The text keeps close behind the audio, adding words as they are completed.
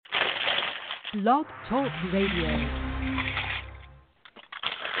Blog Talk Radio.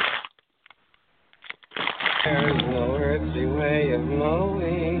 There's no earthly way of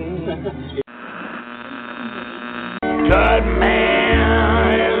knowing. Good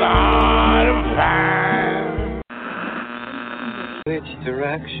man is out of time. Which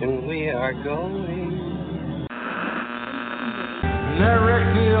direction we are going. That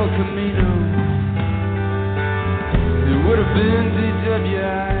wrecked the El Camino. It would have been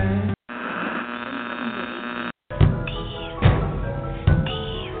DWI.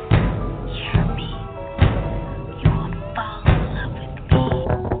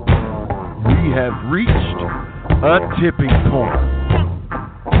 We have reached a tipping point.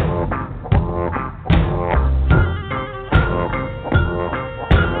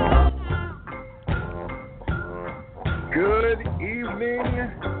 Good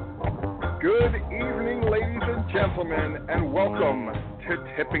evening, ladies and gentlemen, and welcome to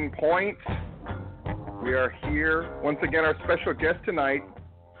Tipping Point. We are here, once again, our special guest tonight,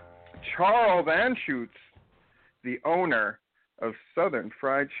 Charles Anschutz, the owner of Southern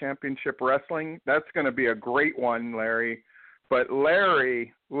Fried Championship Wrestling. That's going to be a great one, Larry. But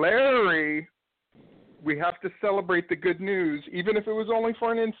Larry, we have to celebrate the good news, even if it was only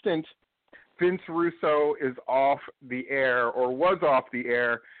for an instant. Vince Russo is off the air, or was off the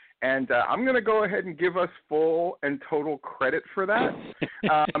air, and I'm going to go ahead and give us full and total credit for that,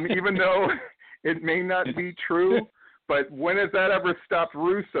 even though it may not be true. But when has that ever stopped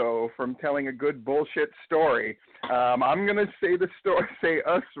Russo from telling a good bullshit story? I'm going to say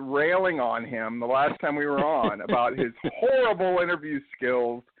us railing on him the last time we were on about his horrible interview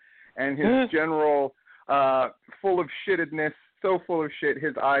skills and his general full of shittedness, so full of shit,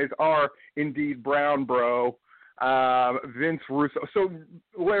 his eyes are indeed brown, bro. Vince Russo. So,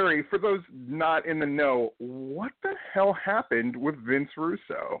 Larry, for those not in the know, what the hell happened with Vince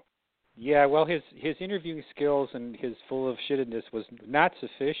Russo? Yeah, well, his interviewing skills and his full of shittedness was not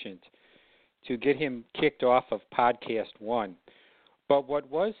sufficient to get him kicked off of Podcast One. But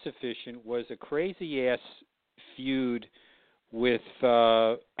what was sufficient was a crazy-ass feud with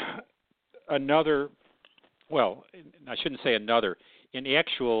another, well, I shouldn't say another, an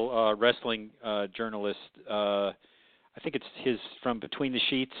actual wrestling journalist, I think it's his from Between the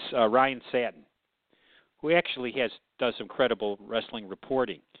Sheets, Ryan Satin, who actually does some credible wrestling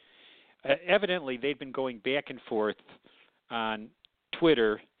reporting. Evidently, they've been going back and forth on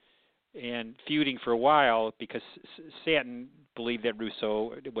Twitter and feuding for a while because Satin believed that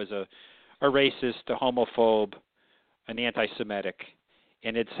Russo was a racist, a homophobe, an anti-Semitic,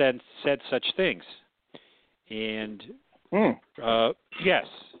 and had said such things. And yes.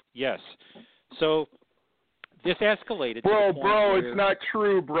 So this escalated. Bro, it's not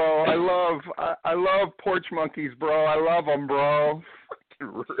true, bro. I love porch monkeys, bro. I love them, bro.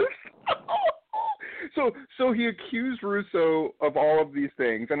 So he accused Russo of all of these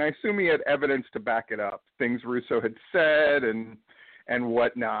things, and I assume he had evidence to back it up. Things Russo had said and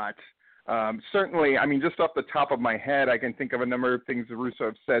whatnot. Certainly, I mean, just off the top of my head, I can think of a number of things that Russo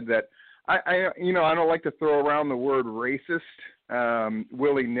have said that I don't like to throw around the word racist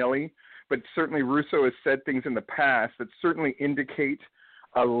willy-nilly, but certainly Russo has said things in the past that certainly indicate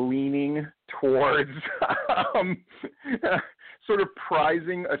a leaning towards sort of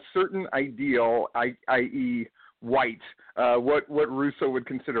prizing a certain ideal, i.e. white, what Russo would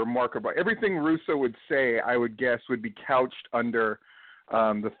consider marketable. Everything Russo would say, I would guess, would be couched under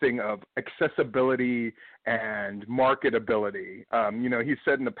the thing of accessibility and marketability. He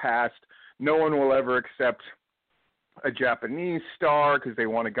said in the past, no one will ever accept a Japanese star because they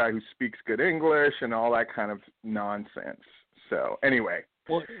want a guy who speaks good English and all that kind of nonsense. So anyway,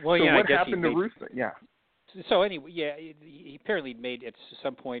 what happened to Russo? Yeah. So anyway, he apparently at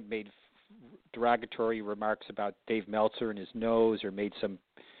some point made derogatory remarks about Dave Meltzer and his nose, or made some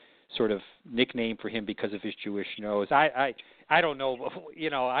sort of nickname for him because of his Jewish nose. I don't know.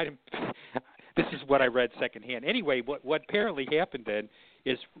 This is what I read secondhand. Anyway, what apparently happened then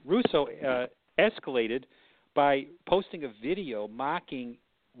is Russo escalated by posting a video mocking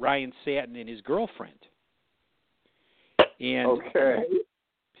Ryan Satin and his girlfriend. And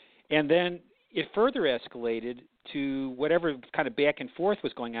then it further escalated to whatever kind of back and forth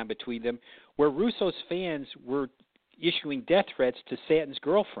was going on between them, where Russo's fans were issuing death threats to Satin's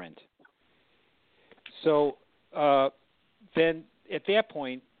girlfriend. So then at that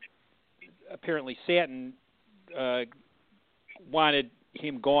point, apparently Satin wanted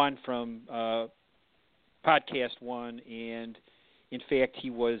him gone from Podcast One, and in fact he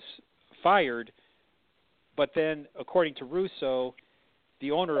was fired. But then, according to Russo,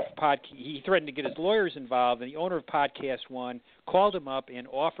 the owner of he threatened to get his lawyers involved, and the owner of Podcast One called him up and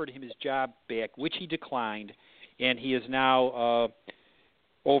offered him his job back, which he declined, and he is now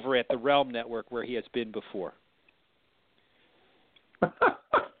over at the Realm Network where he has been before.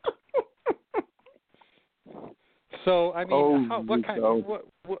 So I mean,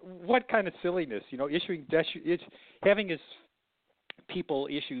 what kind of silliness, having his people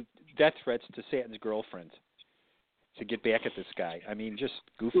issue death threats to Satin's girlfriends to get back at this guy. I mean, just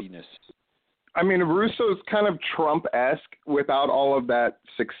goofiness. I mean, Russo's kind of Trump-esque without all of that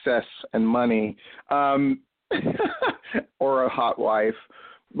success and money, or a hot wife.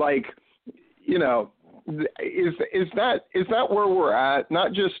 Like, is that where we're at?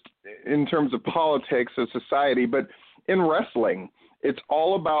 Not just in terms of politics or society, but in wrestling. It's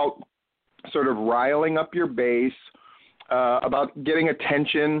all about sort of riling up your base, about getting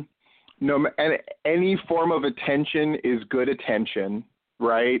attention. And any form of attention is good attention,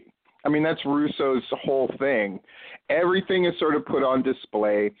 right? I mean, that's Russo's whole thing. Everything is sort of put on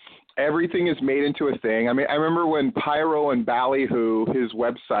display. Everything is made into a thing. I mean, I remember when Pyro and Ballyhoo, his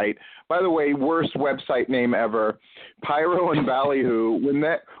website, by the way, worst website name ever, Pyro and Ballyhoo, when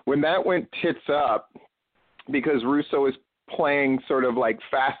that went tits up because Russo is playing sort of like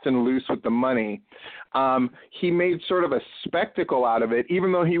fast and loose with the money, he made sort of a spectacle out of it,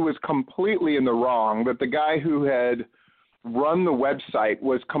 even though he was completely in the wrong, that the guy who had run the website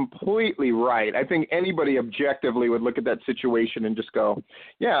was completely right. I think anybody objectively would look at that situation and just go,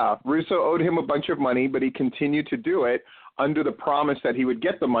 yeah, Russo owed him a bunch of money, but he continued to do it under the promise that he would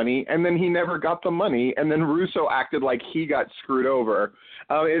get the money, and then he never got the money, and then Russo acted like he got screwed over.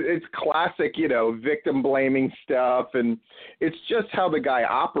 It's classic, victim-blaming stuff, and it's just how the guy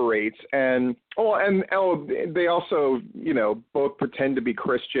operates. And they also, both pretend to be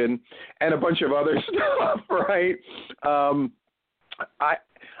Christian and a bunch of other stuff, right?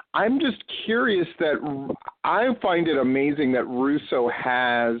 I'm just curious that I find it amazing that Russo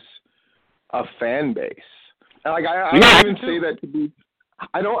has a fan base. Like I don't even say that to be.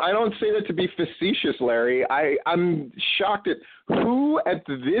 I don't say that to be facetious, Larry. I'm shocked at who at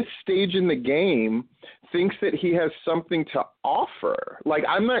this stage in the game thinks that he has something to offer. Like,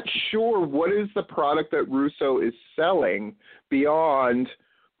 I'm not sure what is the product that Russo is selling beyond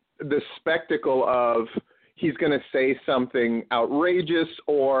the spectacle of he's going to say something outrageous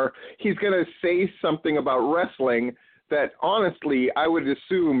or he's going to say something about wrestling that, honestly, I would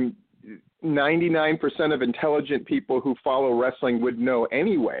assume 99% of intelligent people who follow wrestling would know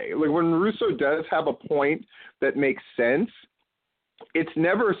anyway. Like, when Russo does have a point that makes sense, it's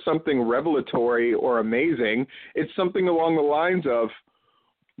never something revelatory or amazing. It's something along the lines of,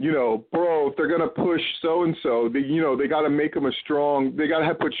 bro, if they're going to push so-and-so, they got to make him they got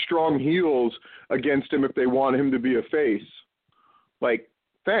to put strong heels against him if they want him to be a face. Like,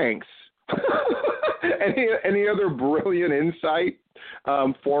 thanks. Any other brilliant insight?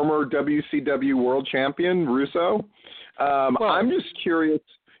 Former WCW world champion Russo. I'm just curious.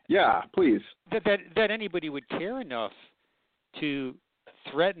 Yeah, please. That anybody would care enough to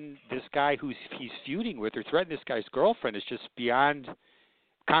threaten this guy he's feuding with, or threaten this guy's girlfriend, is just beyond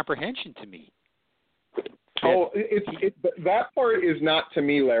comprehension to me. That part is not to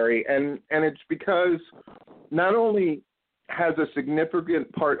me, Larry, and it's because not only has a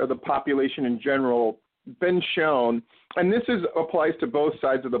significant part of the population in general been shown, and this applies to both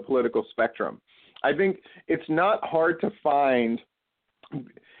sides of the political spectrum. I think it's not hard to find.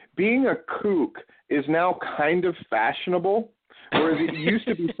 Being a kook is now kind of fashionable, whereas it used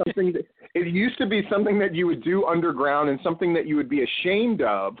to be something that you would do underground and something that you would be ashamed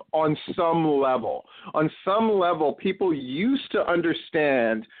of on some level. On some level, people used to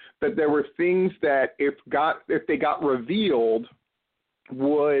understand that there were things that if they got revealed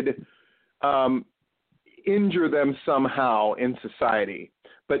would injure them somehow in society.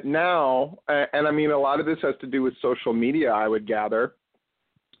 But now, and I mean, a lot of this has to do with social media, I would gather,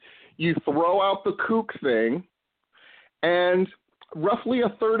 you throw out the kook thing, and roughly a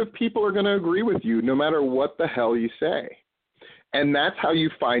third of people are going to agree with you no matter what the hell you say. And that's how you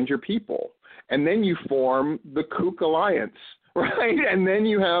find your people. And then you form the kook alliance, right? And then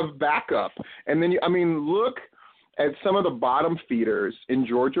you have backup. And then, look at some of the bottom feeders in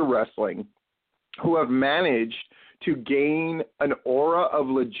Georgia wrestling who have managed to gain an aura of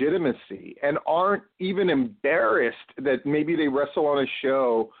legitimacy and aren't even embarrassed that maybe they wrestle on a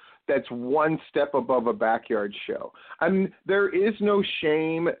show that's one step above a backyard show. There is no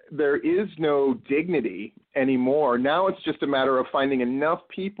shame. There is no dignity anymore. Now it's just a matter of finding enough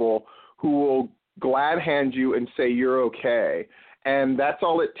people who will glad hand you and say you're okay. And that's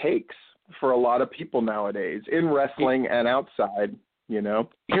all it takes for a lot of people nowadays in wrestling and outside. you know?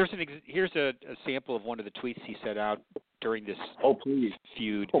 Here's a sample of one of the tweets he set out during this Please.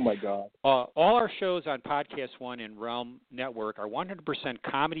 feud. Oh, my God. All our shows on Podcast One and Realm Network are 100%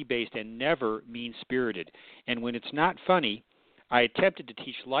 comedy-based and never mean-spirited. And when it's not funny, I attempted to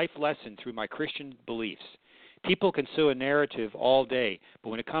teach life lesson through my Christian beliefs. People can sew a narrative all day, but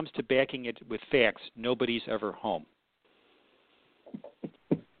when it comes to backing it with facts, nobody's ever home.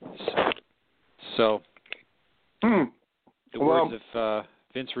 So the words of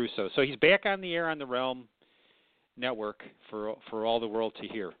Vince Russo. So he's back on the air on the Realm Network for all the world to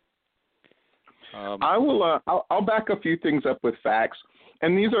hear. I'll back a few things up with facts,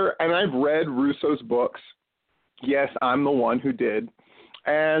 and I've read Russo's books. Yes, I'm the one who did,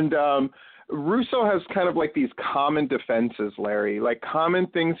 and Russo has kind of like these common defenses, Larry, like common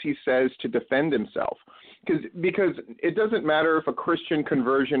things he says to defend himself. Because it doesn't matter if a Christian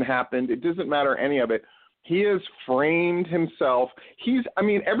conversion happened. It doesn't matter any of it. He has framed himself.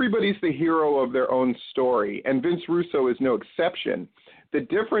 Everybody's the hero of their own story, and Vince Russo is no exception. The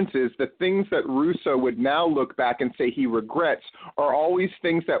difference is the things that Russo would now look back and say he regrets are always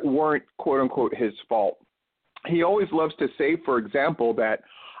things that weren't, quote unquote, his fault. He always loves to say, for example, that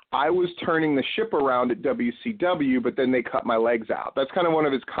I was turning the ship around at WCW, but then they cut my legs out. That's kind of one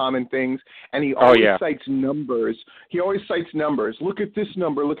of his common things. And he always cites numbers. He always cites numbers. Look at this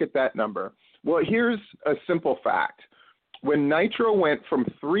number. Look at that number. Well, here's a simple fact. When Nitro went from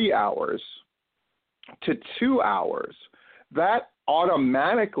 3 hours to 2 hours, that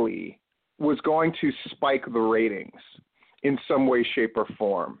automatically was going to spike the ratings in some way, shape, or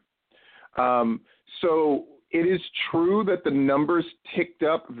form. So it is true that the numbers ticked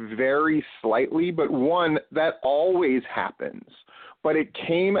up very slightly, but one, that always happens. But it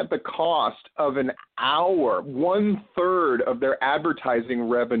came at the cost of an hour, 1/3 of their advertising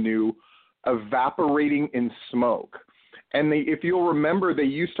revenue evaporating in smoke. And if you'll remember, they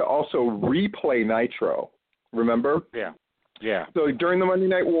used to also replay Nitro. Remember? Yeah. Yeah. So during the Monday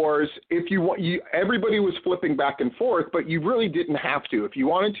Night Wars, everybody was flipping back and forth, but you really didn't have to. If you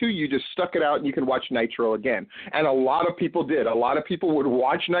wanted to, you just stuck it out and you could watch Nitro again. And a lot of people did. A lot of people would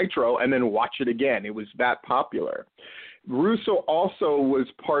watch Nitro and then watch it again. It was that popular. Russo also was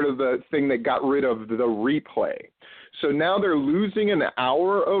part of the thing that got rid of the replay. So now they're losing an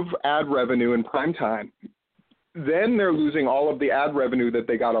hour of ad revenue in prime time. Then they're losing all of the ad revenue that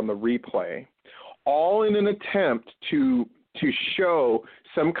they got on the replay, all in an attempt to show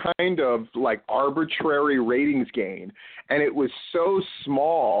some kind of like arbitrary ratings gain. And it was so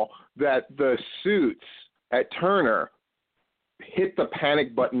small that the suits at Turner hit the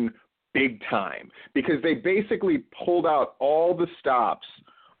panic button big time because they basically pulled out all the stops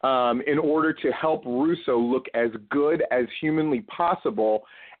in order to help Russo look as good as humanly possible.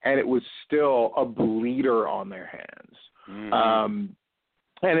 And it was still a bleeder on their hands. Mm-hmm.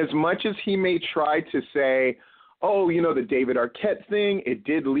 And as much as he may try to say, the David Arquette thing, it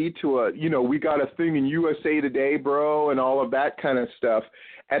did lead to we got a thing in USA Today, bro, and all of that kind of stuff.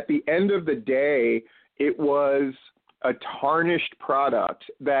 At the end of the day, it was a tarnished product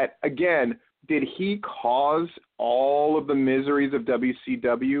that, again, did he cause all of the miseries of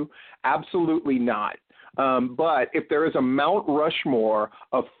WCW? Absolutely not. But if there is a Mount Rushmore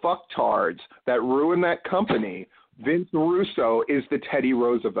of fucktards that ruined that company, Vince Russo is the Teddy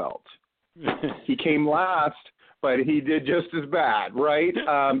Roosevelt. He came last, but he did just as bad, right?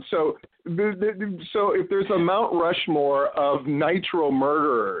 So if there's a Mount Rushmore of Nitro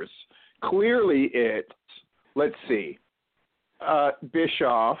murderers, clearly it's, let's see,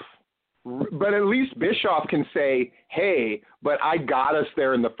 Bischoff. But at least Bischoff can say, "Hey, but I got us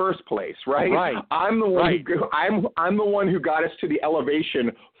there in the first place, right? Right. I'm the one. Right. I'm the one who got us to the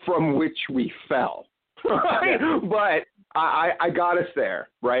elevation from which we fell, right? Yeah. But I got us there,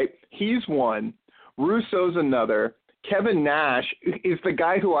 right? He's one. Russo's another. Kevin Nash is the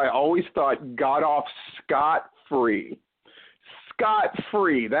guy who I always thought got off scot-free.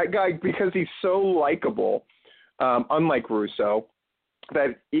 Scot-free. That guy, because he's so likable, unlike Russo,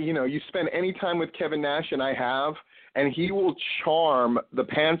 that, you spend any time with Kevin Nash, and I have, and he will charm the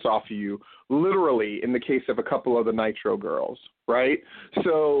pants off of you, literally, in the case of a couple of the Nitro girls, right?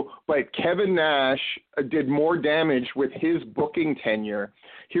 So, but Kevin Nash did more damage with his booking tenure.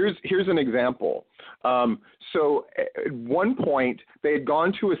 Here's an example. So at one point, they had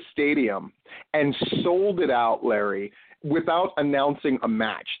gone to a stadium and sold it out, Larry, without announcing a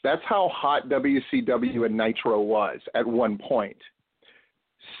match. That's how hot WCW and Nitro was at one point.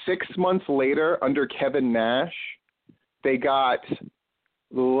 6 months later, under Kevin Nash, they got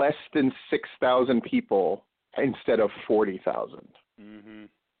less than 6,000 people instead of 40,000. Mm-hmm.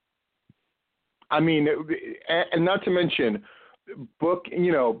 I mean, and not to mention,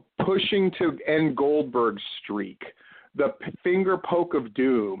 pushing to end Goldberg's streak, the finger poke of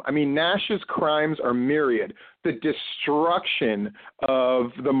doom. I mean, Nash's crimes are myriad. The destruction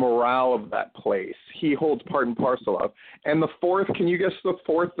of the morale of that place, he holds part and parcel of. And the fourth, can you guess the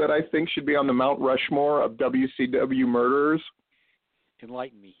fourth that I think should be on the Mount Rushmore of WCW murderers?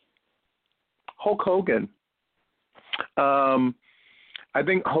 Enlighten me. Hulk Hogan. I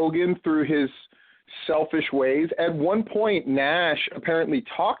think Hogan, through his selfish ways, at one point Nash apparently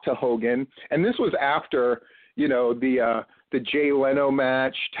talked to Hogan, and this was after, the Jay Leno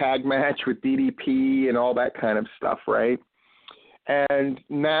tag match with DDP and all that kind of stuff, right? And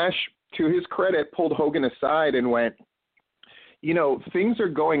Nash, to his credit, pulled Hogan aside and went, things are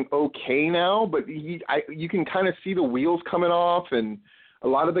going okay now, but you can kind of see the wheels coming off, and a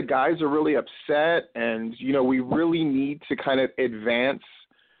lot of the guys are really upset, and, we really need to kind of advance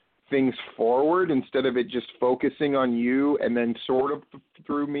things forward instead of it just focusing on you and then sort of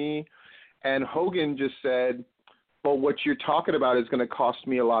through me. And Hogan just said, well, what you're talking about is going to cost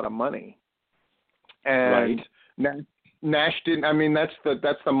me a lot of money. And right. Nash didn't, I mean, that's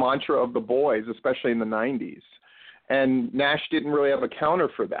the mantra of the boys, especially in the 90s. And Nash didn't really have a counter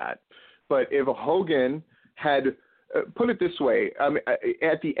for that. But if Hogan had, put it this way,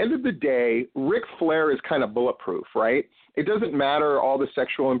 at the end of the day, Ric Flair is kind of bulletproof, right? It doesn't matter all the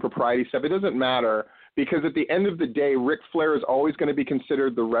sexual impropriety stuff. It doesn't matter, because at the end of the day, Ric Flair is always going to be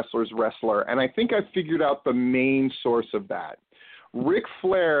considered the wrestler's wrestler. And I think I've figured out the main source of that. Ric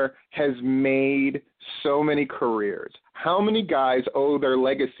Flair has made so many careers. How many guys owe their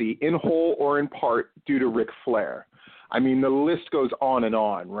legacy in whole or in part due to Ric Flair? I mean, the list goes on and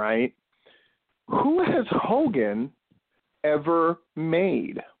on, right? Who has Hogan ever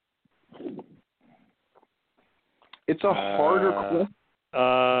made? It's a harder question.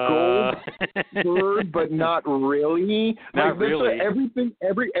 Goldberg, but not really. Not really.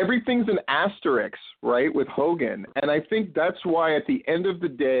 Everything's an asterisk, right, with Hogan. And I think that's why at the end of the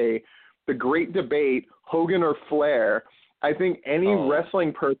day, the great debate, Hogan or Flair, I think any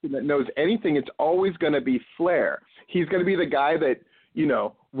wrestling person that knows anything, it's always going to be Flair. He's going to be the guy that,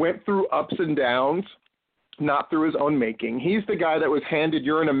 went through ups and downs, not through his own making. He's the guy that was handed,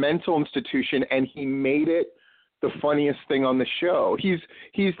 you're in a mental institution, and he made it the funniest thing on the show. He's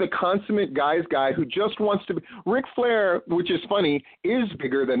the consummate guy's guy who just wants to be. Ric Flair, which is funny, is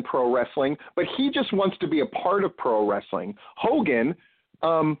bigger than pro wrestling, but he just wants to be a part of pro wrestling. Hogan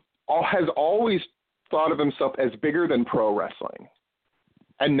has always thought of himself as bigger than pro wrestling,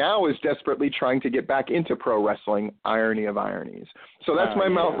 and now is desperately trying to get back into pro wrestling, irony of ironies. So that's my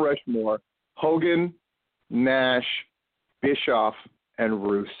Mount Rushmore: Hogan, Nash, Bischoff, and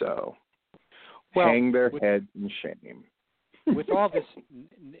Russo. Well, hang their heads in shame. With all this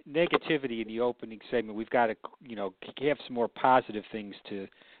negativity in the opening segment, we've got to, have some more positive things a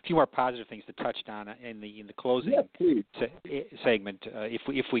few more positive things to touch on in the closing segment,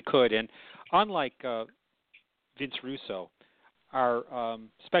 if we could. And unlike Vince Russo, our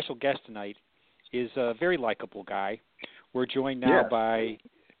special guest tonight is a very likable guy. We're joined now by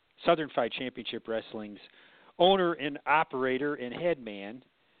Southern Fried Championship Wrestling's owner and operator and head man,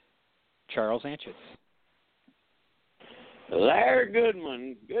 Charles Anschutz. Larry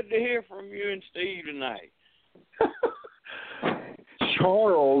Goodman, good to hear from you and Steve tonight.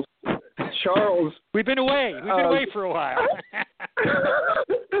 Charles, we've been away. We've been away for a while.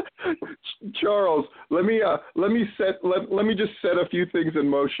 Charles, let me just set a few things in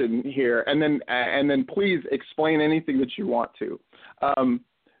motion here, and then please explain anything that you want to.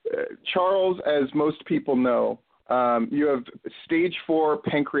 Charles, as most people know, you have stage 4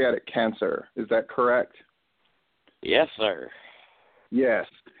 pancreatic cancer. Is that correct? Yes, sir. Yes.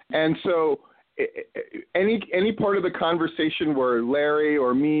 And so any part of the conversation where Larry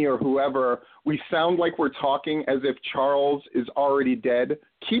or me or whoever, we sound like we're talking as if Charles is already dead,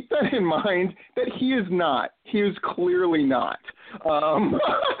 keep that in mind that he is not. He is clearly not.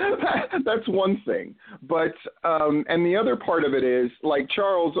 That's one thing. But and the other part of it is, like,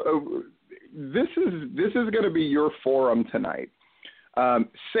 Charles, this is going to be your forum tonight.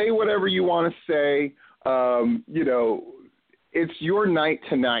 Say whatever you want to say. It's your night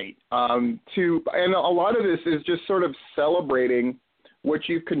tonight. And a lot of this is just sort of celebrating what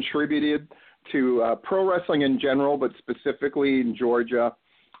you've contributed to pro wrestling in general, but specifically in Georgia.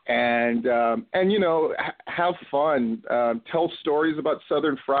 And have fun. Tell stories about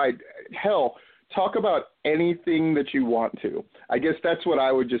Southern Fried. Hell, talk about anything that you want to. I guess that's what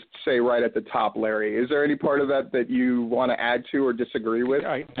I would just say right at the top, Larry. Is there any part of that you want to add to or disagree with?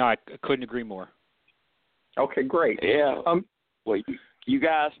 No, I couldn't agree more. Okay, great. Yeah. Well, you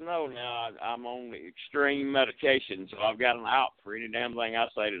guys know now I'm on extreme medication, so I've got an out for any damn thing I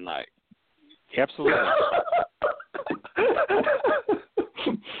say tonight. Absolutely.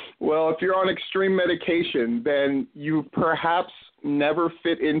 Well, if you're on extreme medication, then you perhaps never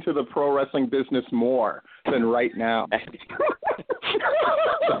fit into the pro wrestling business more than right now.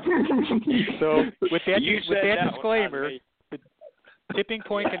 So with that that disclaimer, the tipping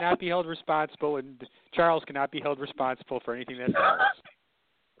point cannot be held responsible, and Charles cannot be held responsible for anything that follows.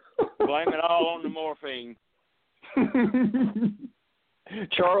 Blame it all on the morphine.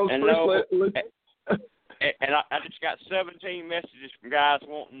 Charles, and And I just got 17 messages from guys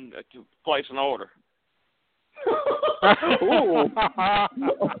wanting to place an order. Ooh.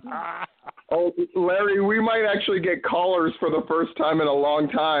 Oh, Larry, we might actually get callers for the first time in a long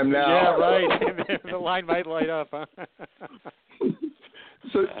time now. Yeah, right. The line might light up, huh?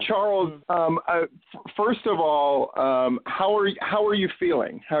 So, Charles, first of all, how are you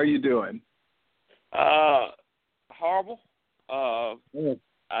feeling? How are you doing? Horrible.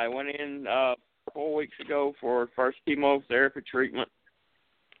 I went in 4 weeks ago for first chemotherapy treatment.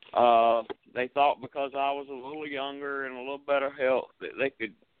 They thought because I was a little younger and a little better health that they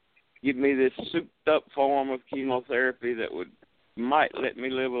could give me this souped-up form of chemotherapy that might let me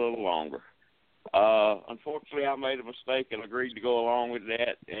live a little longer. Unfortunately, I made a mistake and agreed to go along with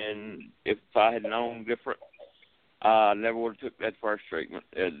that, and if I had known different, I never would have took that first treatment.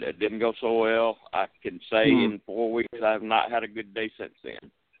 It didn't go so well. I can say in 4 weeks I have not had a good day since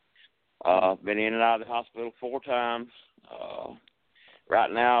then. Been in and out of the hospital 4 times.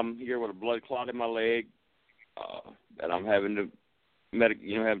 Right now I'm here with a blood clot in my leg that I'm having to have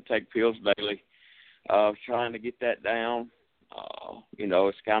to take pills daily. Trying to get that down.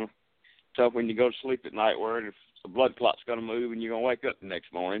 It's kind of tough when you go to sleep at night worrying if the blood clot's going to move and you're going to wake up the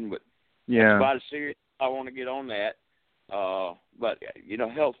next morning. But yeah, about as serious I want to get on that. But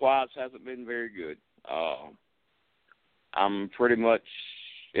health-wise hasn't been very good. I'm pretty much,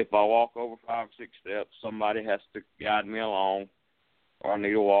 if I walk over 5 or 6 steps, somebody has to guide me along, or I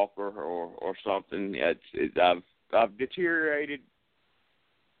need a walker or something. I've deteriorated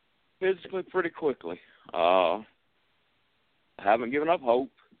physically pretty quickly. I haven't given up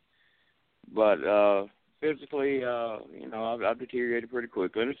hope, but physically, I've deteriorated pretty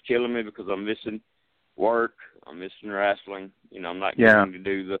quickly, and it's killing me because I'm missing work, I'm missing wrestling. I'm not getting to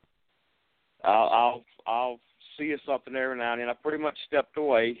do the. I'll see something every now and then. I pretty much stepped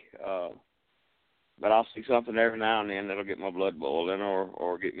away, but I'll see something every now and then that'll get my blood boiling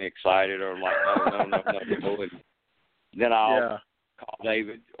or get me excited or like no. Then I'll call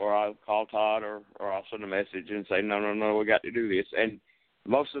David or I'll call Todd or I'll send a message and say no, we got to do this. And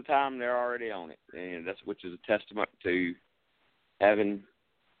most of the time they're already on it, and which is a testament to having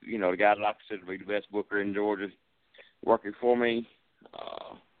the guy that I consider to be the best booker in Georgia working for me.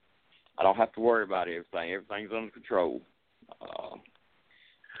 I don't have to worry about everything. Everything's under control.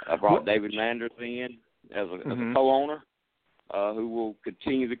 I brought David Manders in as a co-owner who will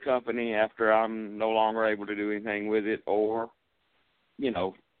continue the company after I'm no longer able to do anything with it or, dead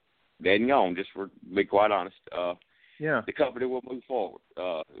and gone, just for be quite honest. The company will move forward.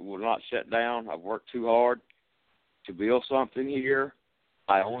 It will not shut down. I've worked too hard to build something here.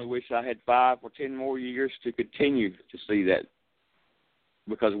 I only wish I had 5 or 10 more years to continue to see that,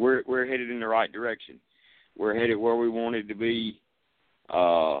 because we're headed in the right direction. We're headed where we wanted to be,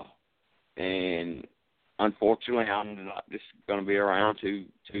 and unfortunately, I'm not just going to be around to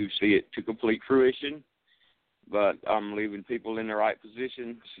see it to complete fruition, but I'm leaving people in the right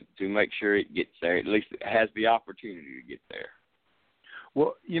positions to make sure it gets there. At least it has the opportunity to get there.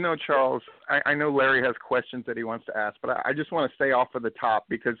 Well, Charles, I know Larry has questions that he wants to ask, but I just want to stay off of the top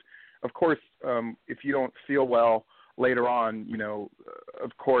because, of course, if you don't feel well later on,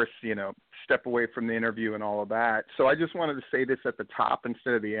 of course, step away from the interview and all of that. So I just wanted to say this at the top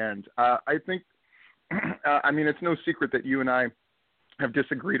instead of the end. I think, it's no secret that you and I have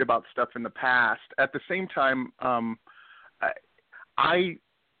disagreed about stuff in the past. At the same time, I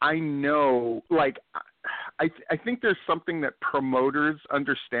know, I think there's something that promoters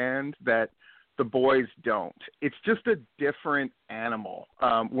understand that the boys don't. It's just a different animal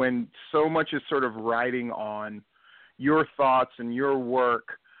when so much is sort of riding on your thoughts and your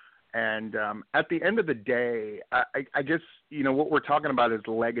work. And at the end of the day, I guess, what we're talking about is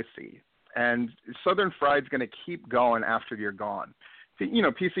legacy. And Southern Fried's going to keep going after you're gone.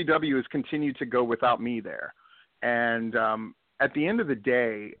 PCW has continued to go without me there. And at the end of the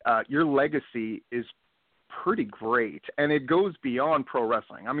day, your legacy is pretty great, and it goes beyond pro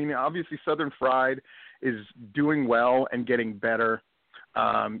wrestling. Obviously Southern Fried is doing well and getting better.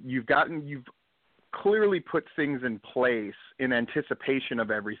 You've clearly put things in place in anticipation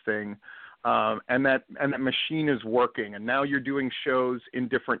of everything, and that machine is working. And now you're doing shows in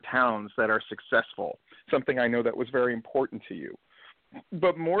different towns that are successful, something I know that was very important to you.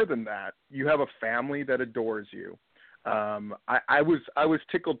 But more than that, you have a family that adores you. I was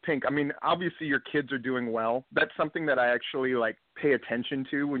tickled pink. I mean, obviously your kids are doing well. That's something that I actually like pay attention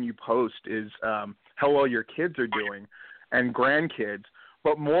to when you post is how well your kids are doing and grandkids.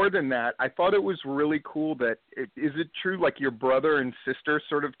 But more than that, I thought it was really cool that is it true like your brother and sister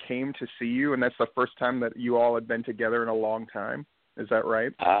sort of came to see you, and that's the first time that you all had been together in a long time? Is that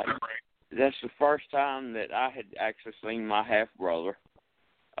right? That's the first time that I had actually seen my half brother.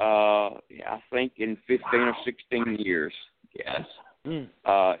 I think in 15 or 16 years. Yes.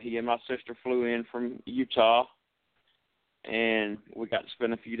 He and my sister flew in from Utah, and we got to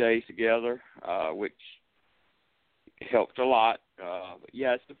spend a few days together, which helped a lot.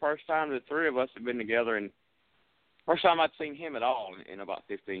 Yeah, it's the first time the three of us have been together, and first time I'd seen him at all in about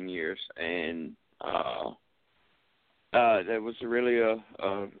 15 years, and there was really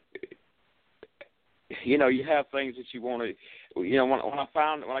you have things that you want to, when I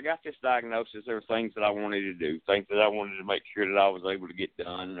got this diagnosis, there were things that I wanted to do, things that I wanted to make sure that I was able to get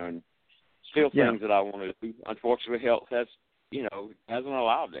done, and still things that I wanted to do. Unfortunately, health hasn't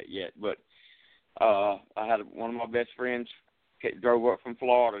allowed that yet, but I had one of my best friends drove up from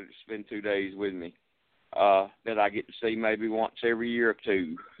Florida to spend 2 days with me that I get to see maybe once every year or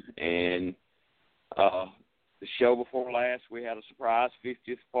two, and the show before last, we had a surprise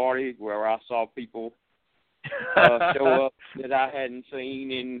 50th party where I saw people show up that I hadn't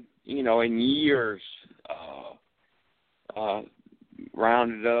seen in years.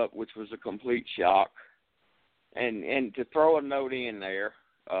 Rounded up, which was a complete shock, and to throw a note in there.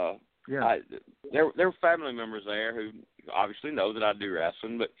 There were family members there who obviously know that I do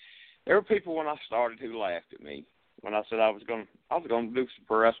wrestling, but there were people when I started who laughed at me when I said I was going to do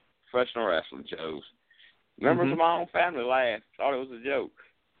some professional wrestling shows. Members of my own family laughed, thought it was a joke.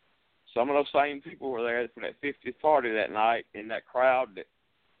 Some of those same people were there for that 50th party that night, in that crowd that,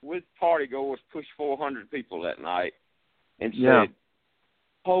 with partygoers, pushed 400 people that night, and said,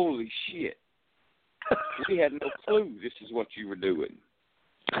 "Holy shit, we had no clue this is what you were doing."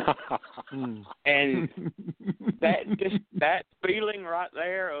 And that feeling right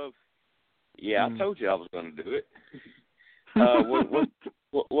there of, I told you I was going to do it, was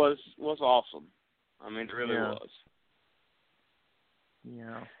awesome. I mean, it really was.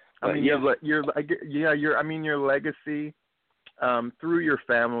 Yeah. I mean, your legacy through your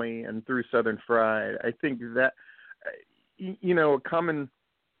family and through Southern Fried. I think that a common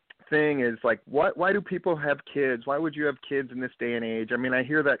thing is like, why do people have kids? Why would you have kids in this day and age? I mean, I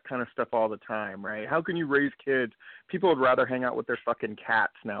hear that kind of stuff all the time, right? How can you raise kids? People would rather hang out with their fucking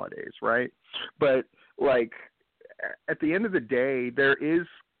cats nowadays, right? But like, at the end of the day, there is,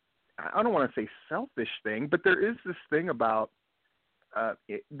 I don't want to say selfish thing, but there is this thing about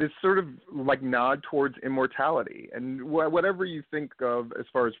this sort of like nod towards immortality, and whatever you think of as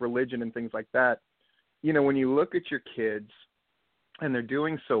far as religion and things like that, when you look at your kids and they're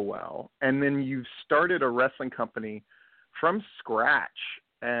doing so well, and then you've started a wrestling company from scratch,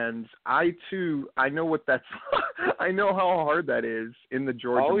 and I know what that's, I know how hard that is in the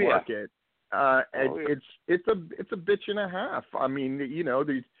Georgia market. It's a bitch and a half. I mean,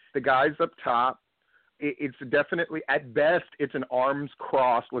 the guys up top, it's definitely, at best, it's an arms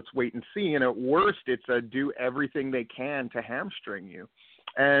crossed, let's wait and see. And at worst, it's a do everything they can to hamstring you.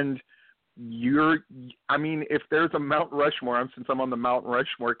 And if there's a Mount Rushmore, since I'm on the Mount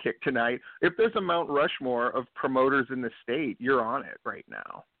Rushmore kick tonight, if there's a Mount Rushmore of promoters in the state, you're on it right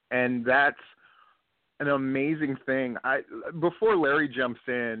now. And that's an amazing thing. Before Larry jumps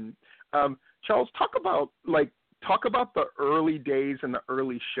in, Charles, talk about the early days and the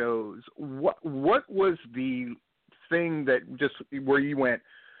early shows. What was the thing that just where you went,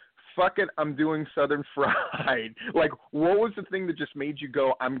 fuck it, I'm doing Southern Fried? Like, what was the thing that just made you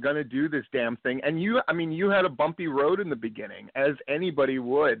go, I'm going to do this damn thing? And you had a bumpy road in the beginning, as anybody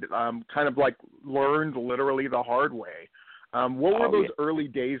would, kind of like learned literally the hard way. What were those early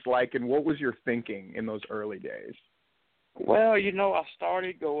days like, and what was your thinking in those early days? Well, I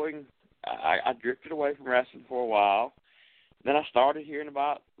started going, I drifted away from wrestling for a while. Then I started hearing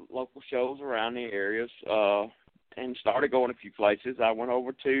about local shows around the areas and started going a few places. I went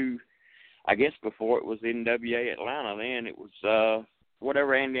over to, I guess before it was NWA Atlanta, then it was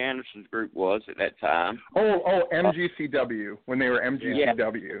whatever Andy Anderson's group was at that time. MGCW, when they were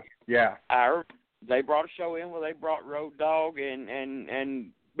MGCW. Yeah. They brought a show in where they brought Road Dogg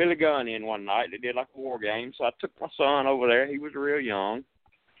and Billy Gunn in one night. They did like a war game. So I took my son over there. He was real young.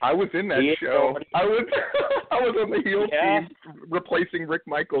 I was in that show. I was on the heel team replacing Rick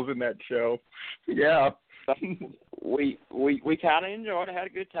Michaels in that show. Yeah. We kind of enjoyed it, had a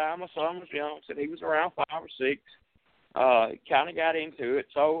good time. My son was young, said he was around 5 or 6. Kind of got into it,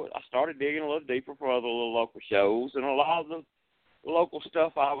 so I started digging a little deeper for other little local shows, and a lot of the local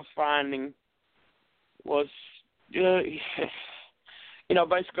stuff I was finding was, basically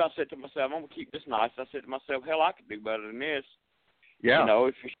I said to myself, I'm going to keep this nice. I said to myself, hell, I could do better than this. Yeah.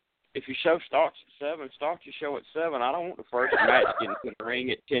 If your show starts at 7, start your show at 7. I don't want the first match getting to the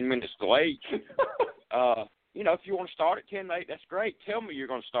ring at 10 minutes late. If you want to start at 10 late, that's great. Tell me you're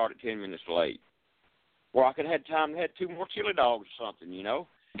going to start at 10 minutes late. Or I could have had time to have 2 more chili dogs or something,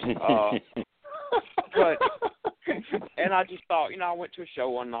 And I just thought, I went to a show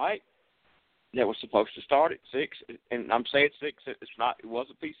one night that was supposed to start at 6, and I'm saying 6. It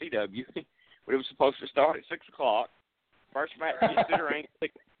wasn't PCW, but it was supposed to start at 6 o'clock. First match gets to the ring.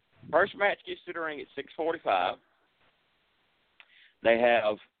 First match gets to the ring at 6:45. They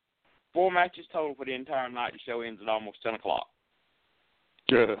have 4 matches total for the entire night. The show ends at almost 10 o'clock.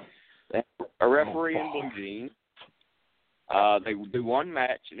 Yeah. They have a referee in blue jeans. They do 1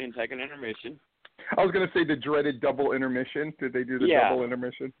 match and then take an intermission. I was going to say the dreaded double intermission. Did they do the double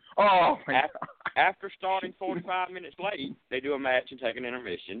intermission? Oh, my God. After starting 45 minutes late, they do a match and take an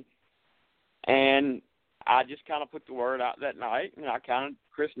intermission. And I just kind of put the word out that night, and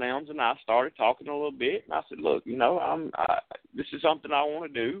Chris Nelms and I started talking a little bit, and I said, look, this is something I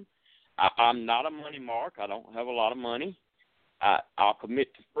want to do. I'm not a money mark. I don't have a lot of money. I'll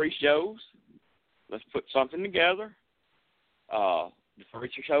commit to 3 shows. Let's put something together. The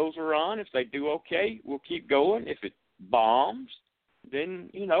 3 shows will run. If they do okay, we'll keep going. If it bombs, then,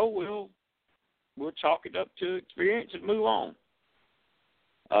 we'll chalk it up to experience and move on.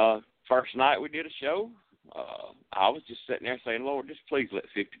 First night we did a show. I was just sitting there saying, Lord, just please let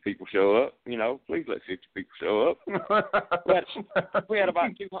 50 people show up. Please let 50 people show up. we had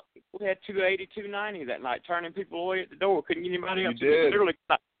about 200, we had 280, 290 that night, turning people away at the door. Couldn't get anybody else. Literally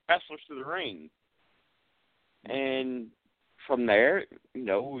wrestlers to the ring. And from there,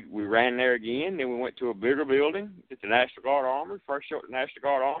 we ran there again. Then we went to a bigger building at the National Guard Armory. First show at the National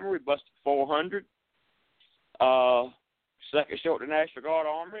Guard Armory, we busted 400. Second show at the National Guard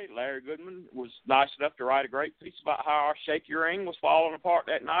Armory, Larry Goodman was nice enough to write a great piece about how our shaky ring was falling apart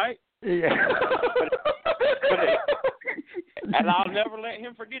that night. Yeah. And I'll never let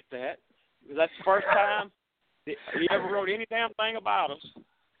him forget that, because that's the first time that he ever wrote any damn thing about us.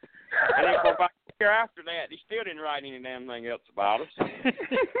 And then for about a year after that, he still didn't write any damn thing else about us.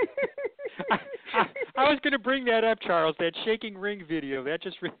 I was going to bring that up, Charles, that shaking ring video. That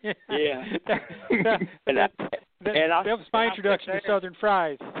just... Yeah. That was my introduction to Southern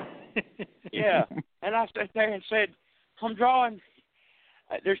Fries. Yeah. And I sat there and said, I'm drawing...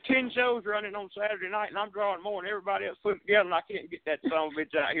 There's 10 shows running on Saturday night, and I'm drawing more than everybody else put together, and I can't get that son of a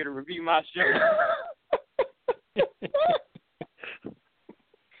bitch out here to review my show.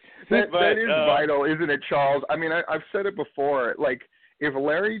 That is vital, isn't it, Charles? I mean, I've said it before. Like, if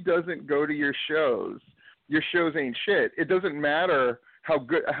Larry doesn't go to your shows ain't shit. It doesn't matter how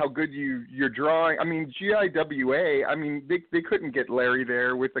good you're drawing. I mean, GIWA. I mean, they couldn't get Larry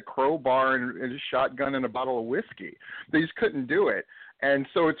there with a crowbar and a shotgun and a bottle of whiskey. They just couldn't do it. And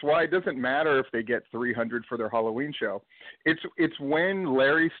so it's why it doesn't matter if they get 300 for their Halloween show. It's when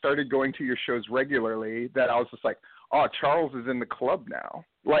Larry started going to your shows regularly that I was just like, oh, Charles is in the club now.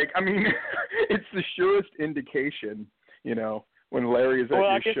 Like, I mean, it's the surest indication, when Larry is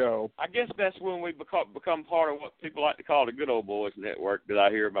at your show. I guess that's when we become part of what people like to call the Good Old Boys Network that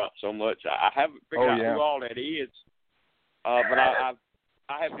I hear about so much. I haven't figured out who all that is, but I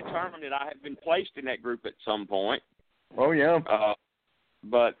have determined that I have been placed in that group at some point. Oh, yeah.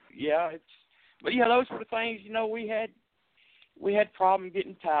 But those were the things, we had problem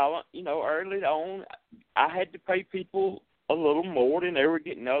getting talent, early on. I had to pay people a little more than they were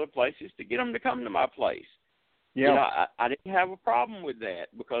getting other places to get them to come to my place. Yeah. I didn't have a problem with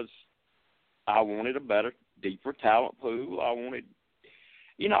that because I wanted a better, deeper talent pool. I wanted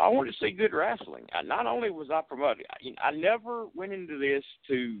to see good wrestling. Not only was I promoting, I never went into this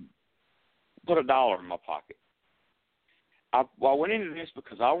to put a dollar in my pocket. I went into this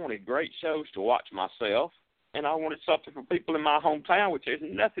because I wanted great shows to watch myself, and I wanted something for people in my hometown, which has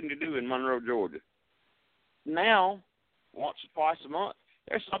nothing to do in Monroe, Georgia. Now, once or twice a month,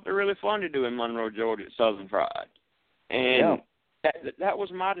 there's something really fun to do in Monroe, Georgia at Southern Fried. And that was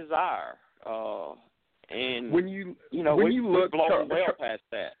my desire. And when you look well past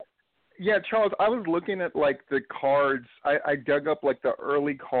that. Yeah, Charles, I was looking at like the cards. I dug up like the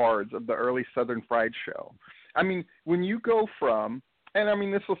early cards of the early Southern Fried show. I mean, when you go from and I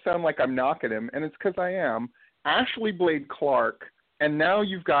mean, this will sound like I'm knocking him, and it's because I am, Ashley Blade Clark, and now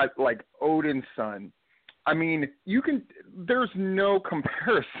you've got, like, Odin's son. I mean, there's no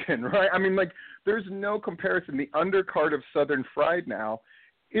comparison, right? I mean, like, there's no comparison. The undercard of Southern Fried now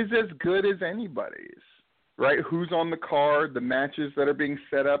is as good as anybody's, right? Who's on the card, the matches that are being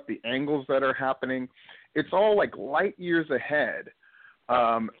set up, the angles that are happening. It's all, like, light years ahead.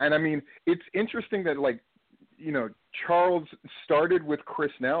 And, I mean, it's interesting that, like, you know, Charles started with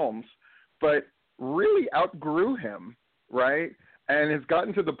Chris Nelms, but really outgrew him, right? And has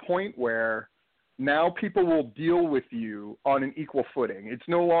gotten to the point where now people will deal with you on an equal footing. It's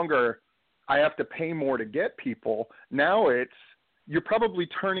no longer, I have to pay more to get people. Now it's, you're probably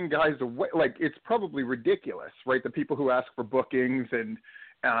turning guys away. Like, it's probably ridiculous, right? The people who ask for bookings and,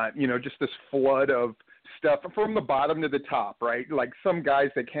 you know, just this flood of stuff from the bottom to the top, right? Like some guys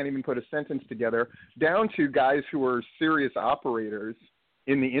that can't even put a sentence together, down to guys who are serious operators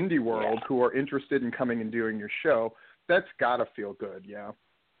in the indie world who are interested in coming and doing your show. That's got to feel good, yeah.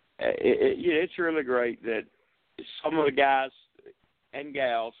 It's really great that some of the guys and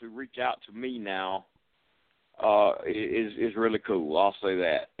gals who reach out to me now is really cool. I'll say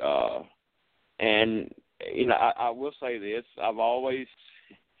that. And, you know, I will say this. I've always,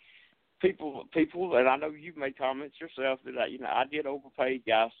 people, and I know you've made comments yourself that, I did overpay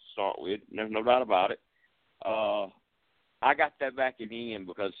guys to start with. There's no doubt about it. I got that back in the end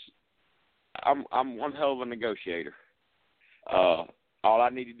because I'm one hell of a negotiator. All I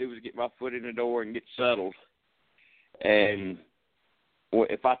need to do is get my foot in the door and get settled. And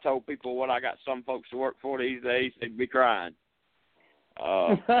if I told people what I got some folks to work for these days, they'd be crying.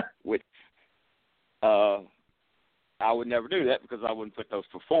 Which I would never do that because I wouldn't put those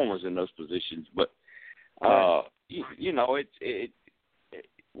performers in those positions. But you know,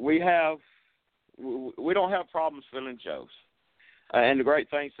 we don't have problems filling shows. And the great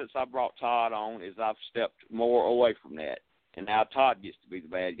thing since I brought Todd on is I've stepped more away from that. And now Todd gets to be the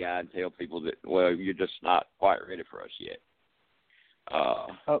bad guy and tell people that, well, you're just not quite ready for us yet. I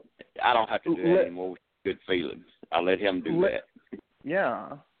don't have to do that anymore with good feelings. I let him do that.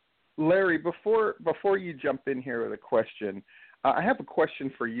 Yeah. Larry, before you jump in here with a question, I have a question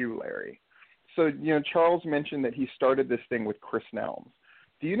for you, Larry. So, you know, Charles mentioned that he started this thing with Chris Nelms.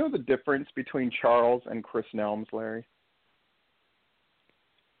 Do you know the difference between Charles and Chris Nelms, Larry?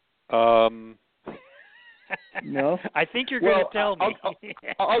 No, I think you're going to tell me.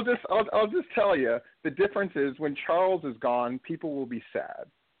 I'll just tell you the difference is when Charles is gone, people will be sad.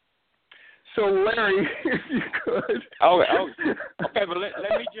 So Larry, if you could. Okay, but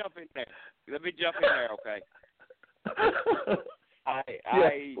let me jump in there. Okay.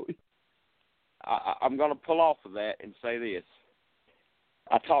 I'm going to pull off of that and say this.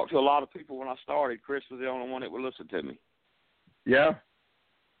 I talked to a lot of people when I started. Chris was the only one that would listen to me. Yeah.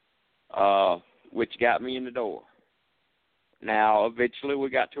 Which got me in the door. Now, eventually we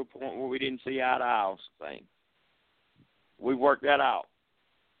got to a point where we didn't see eye to eye on some things. We worked that out.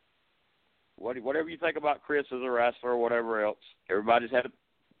 Whatever you think about Chris as a wrestler or whatever else, everybody's had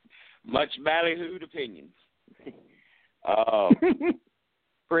much ballyhooed opinions.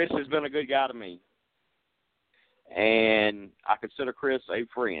 Chris has been a good guy to me. And I consider Chris a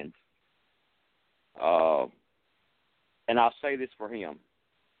friend. And I'll say this for him.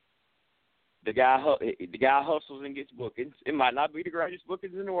 The guy hustles and gets bookings. It might not be the greatest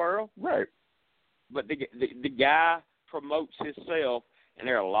bookings in the world. Right. But the guy promotes himself, and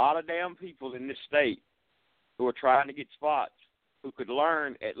there are a lot of damn people in this state who are trying to get spots who could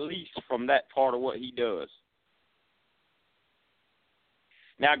learn at least from that part of what he does.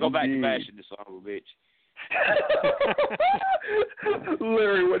 Now go back to bashing this son of a bitch.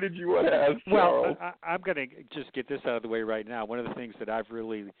 Larry, what did you want to ask Charles? Well, I'm going to just get this out of the way right now. One of the things that I've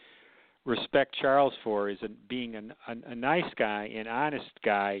really respect Charles for is being a nice guy, an honest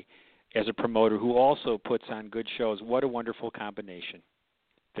guy as a promoter who also puts on good shows. What a wonderful combination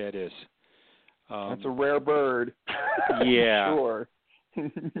that is. That's a rare bird. Yeah. Sure.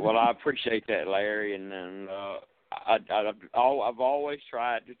 Well, I appreciate that, Larry, and I've always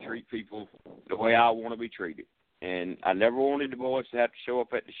tried to treat people the way I want to be treated. And I never wanted the boys to have to show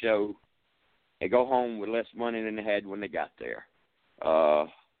up at the show and go home with less money than they had when they got there.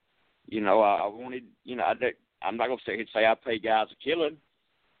 You know, I wanted, you know, I'm not going to sit here and say I pay guys a killing,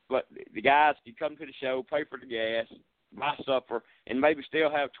 but the guys can come to the show, pay for the gas, buy supper, and maybe still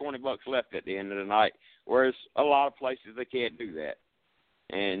have $20 left at the end of the night, whereas a lot of places they can't do that.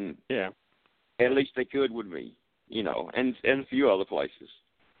 And yeah, at least they could with me, you know, and a few other places.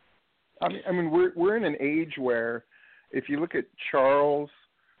 I mean, we're in an age where if you look at Charles,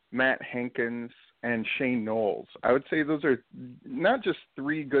 Matt Hankins, and Shane Knowles. I would say those are not just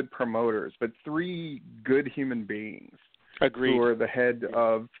three good promoters, but three good human beings. Agreed. Who are the head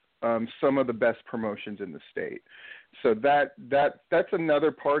of some of the best promotions in the state. So that's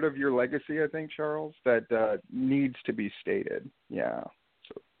another part of your legacy, I think, Charles, that needs to be stated. Yeah.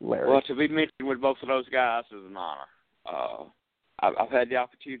 So, Larry. Well, to be mentioned with both of those guys is an honor. I've had the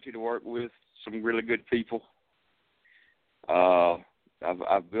opportunity to work with some really good people.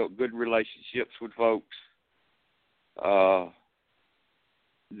 I've built good relationships with folks.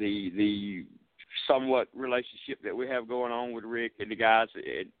 The somewhat relationship that we have going on with Rick and the guys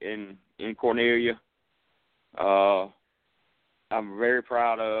in Cornelia, I'm very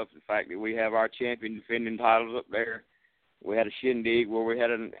proud of the fact that we have our champion defending titles up there. We had a shindig where we had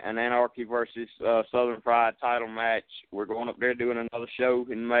an Anarchy versus Southern Pride title match. We're going up there doing another show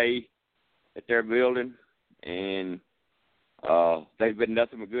in May at their building, and they've been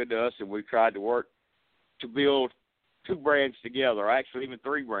nothing but good to us, and we've tried to work to build two brands together, actually even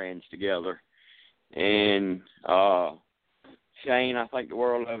three brands together. And Shane, I think the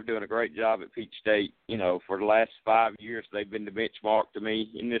world of doing a great job at Peach State. You know, for the last 5 years, they've been the benchmark to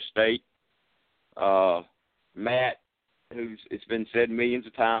me in this state. Matt, it's been said millions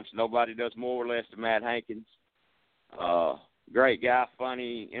of times, nobody does more or less than Matt Hankins. Great guy,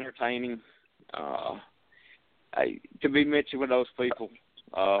 funny, entertaining. To be mentioned with those people,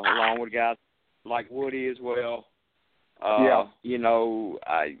 along with guys like Woody as well. You know,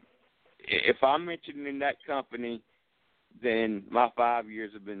 if I'm mentioned in that company, then my 5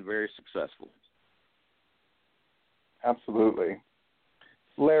 years have been very successful. Absolutely.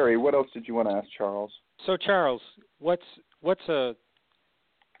 Larry, what else did you want to ask Charles? So, Charles, what's a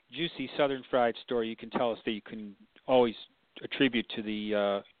juicy Southern Fried story you can tell us that you can always attribute to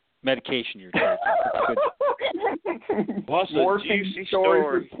the medication you're taking? What's a juicy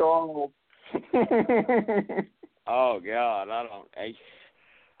story? Oh God,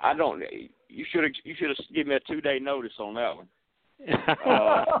 I don't. You should have given me a 2-day notice on that one.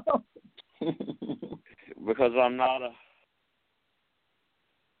 Because I'm not a.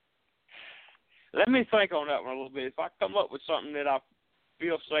 Let me think on that one a little bit. If I come up with something that I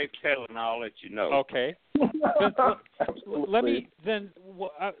feel safe telling, I'll let you know. Okay. Let me then.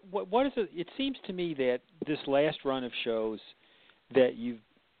 What is it? It seems to me that this last run of shows that you've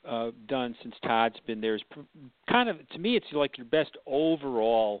done since Todd's been there is kind of, to me, it's like your best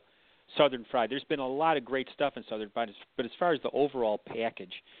overall Southern Fried. There's been a lot of great stuff in Southern Fried, but as far as the overall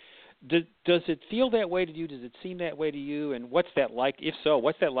package, does it feel that way to you? Does it seem that way to you? And what's that like? If so,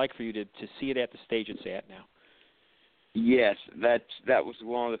 what's that like for you to see it at the stage it's at now? Yes, that was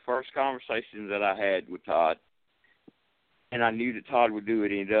one of the first conversations that I had with Todd, and I knew that Todd would do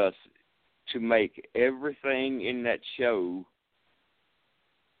it, and he does, to make everything in that show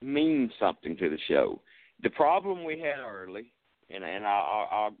mean something to the show. The problem we had early, and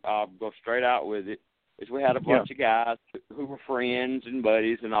I'll go straight out with it, is we had a bunch of guys who were friends and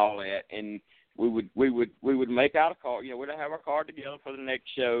buddies and all that, and we would make out a card. You know, we'd have our card together for the next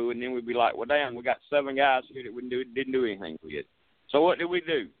show, and then we'd be like, well, damn, we got 7 guys here that didn't do anything with. So what did we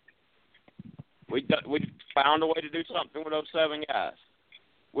do? We found a way to do something with those 7 guys,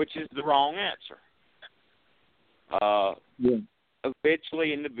 which is the wrong answer.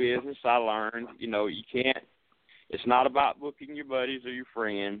 Eventually in the business, I learned, you know, you can't. It's not about booking your buddies or your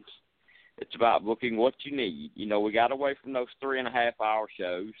friends. It's about booking what you need. You know, we got away from those 3.5-hour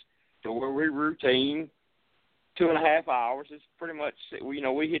shows to where we routine 2.5 hours is pretty much, you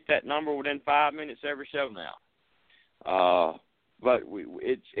know, we hit that number within 5 minutes every show now. But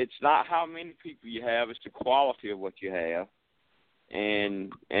it's not how many people you have, it's the quality of what you have.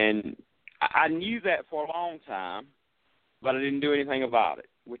 And I knew that for a long time, but I didn't do anything about it,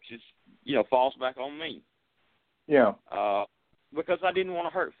 which is, you know, falls back on me. Yeah. Because I didn't want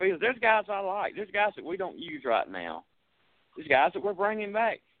to hurt feelings. There's guys I like. There's guys that we don't use right now. There's guys that we're bringing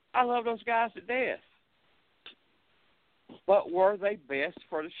back. I love those guys to death. But were they best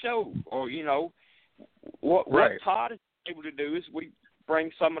for the show? Or, you know, what Todd is able to do is we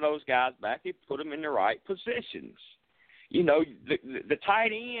bring some of those guys back and put them in the right positions. You know, the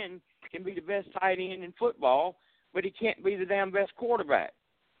tight end can be the best tight end in football, but he can't be the damn best quarterback.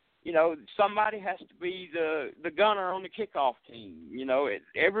 You know, somebody has to be the gunner on the kickoff team. You know,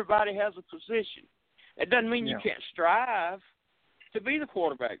 everybody has a position. It doesn't mean you can't strive to be the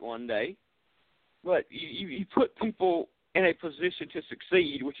quarterback one day, but you put people in a position to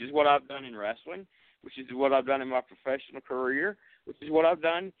succeed, which is what I've done in wrestling, which is what I've done in my professional career, which is what I've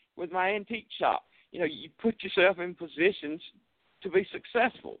done with my antique shop. You know, you put yourself in positions to be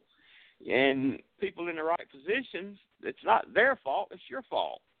successful. And people in the right positions, it's not their fault, it's your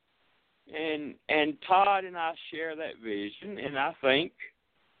fault. And Todd and I share that vision, and I think,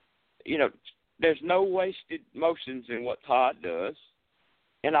 there's no wasted motions in what Todd does.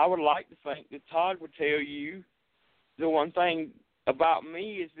 And I would like to think that Todd would tell you the one thing about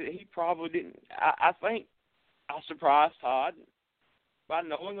me is that he probably didn't. I think I surprised Todd by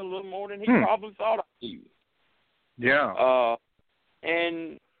knowing a little more than he probably thought I knew. Yeah.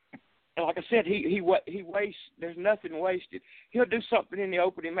 And like I said, he wastes. There's nothing wasted. He'll do something in the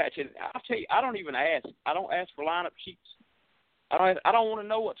opening match, and I'll tell you, I don't even ask. I don't ask for lineup sheets. I don't want to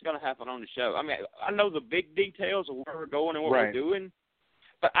know what's going to happen on the show. I mean, I know the big details of where we're going and what we're doing,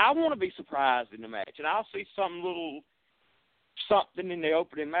 but I want to be surprised in the match, and I'll see something in the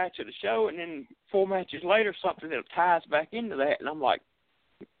opening match of the show, and then 4 matches later, something that ties back into that, and I'm like,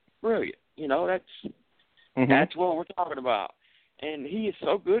 brilliant. That's what we're talking about. And he is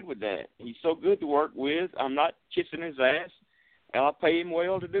so good with that. He's so good to work with. I'm not kissing his ass. And I pay him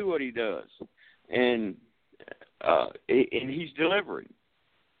well to do what he does. And he's delivering.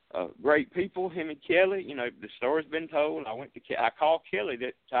 Great people, him and Kelly. The story's been told. I called Kelly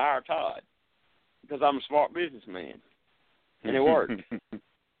to hire Todd because I'm a smart businessman. And it worked.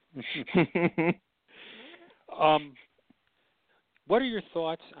 What are your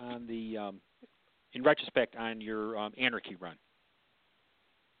thoughts on the, in retrospect, on your Anarchy run?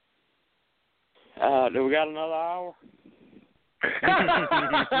 Do we got another hour?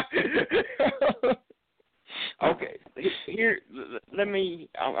 Okay. Here,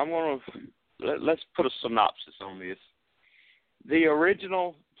 let's put a synopsis on this. The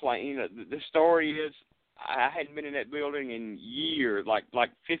original plane, the story is, I hadn't been in that building in years, like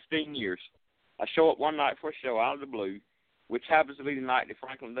 15 years. I show up one night for a show out of the blue, which happens to be the night that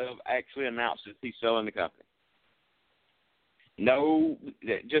Franklin Dove actually announces he's selling the company. No,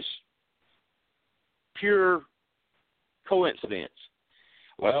 just pure coincidence.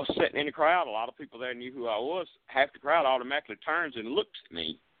 Well, sitting in the crowd, a lot of people there knew who I was. Half the crowd automatically turns and looks at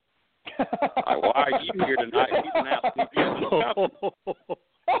me. Like, why are you here tonight? He's announcing he's selling the company.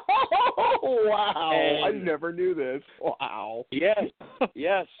 Oh, wow. And, I never knew this. Wow. Yes.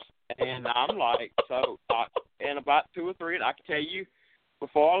 And I'm like, and about 2 or 3, and I can tell you,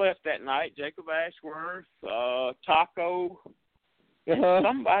 before I left that night, Jacob Ashworth, Taco,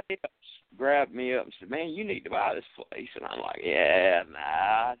 somebody else grabbed me up and said, man, you need to buy this place. And I'm like, yeah,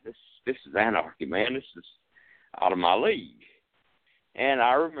 nah, this is anarchy, man. This is out of my league. And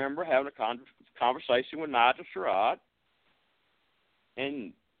I remember having a conversation with Nigel Sherrod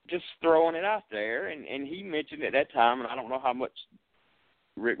and just throwing it out there. And he mentioned at that time, and I don't know how much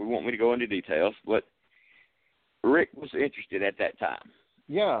Rick would want me to go into details, but Rick was interested at that time.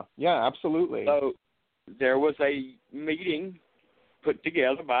 Yeah, absolutely. So there was a meeting put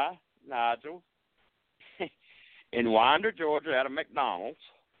together by Nigel in Winder, Georgia at a McDonald's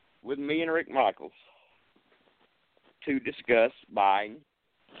with me and Rick Michaels to discuss buying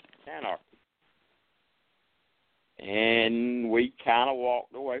Anarchy. And we kind of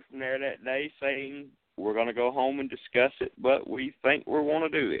walked away from there that day saying, we're going to go home and discuss it, but we think we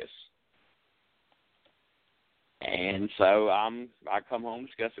want to do this. And so I come home,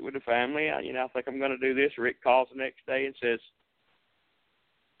 discuss it with the family. I think I'm going to do this. Rick calls the next day and says,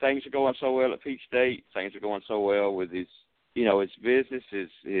 things are going so well at Peach State. Things are going so well with his business,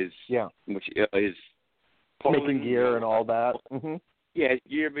 his making gear and all that. Mm-hmm. Yeah, his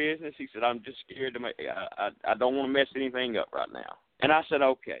gear business. He said, I'm just scared to make. I don't want to mess anything up right now. And I said,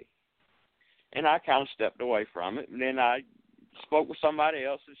 okay. And I kind of stepped away from it. And then I spoke with somebody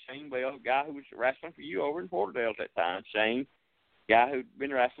else, Shane Bell, a guy who was wrestling for you over in Porterdale at that time. Shane, guy who'd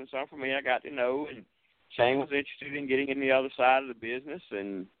been wrestling some for me, I got to know. And Shane was interested in getting in the other side of the business.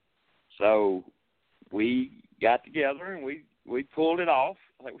 And so we got together and we pulled it off.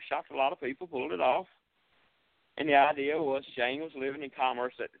 I think we shocked a lot of people, pulled it off. And the idea was Shane was living in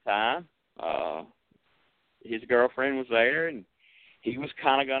Commerce at the time. His girlfriend was there, and he was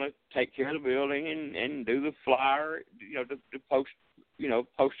kind of going to take care of the building and do the flyer, the post,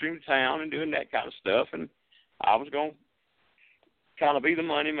 postering the town and doing that kind of stuff. And I was going to kind of be the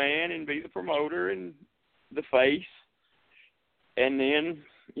money man and be the promoter and the face. And then,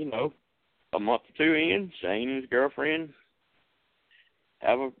 a month or 2 in, Shane and his girlfriend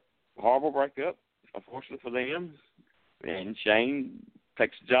have a horrible breakup, unfortunately for them. And Shane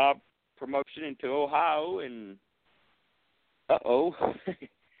takes a job promotion into Ohio, and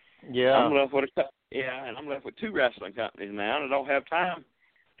yeah, I'm left with 2 wrestling companies now, and I don't have time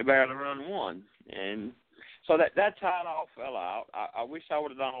to barely run one. And so that's how it all fell out. I wish I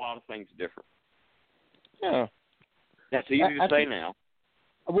would have done a lot of things different. Yeah, that's easy to say now.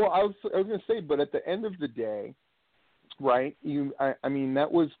 Well, I was going to say, but at the end of the day, right? I mean,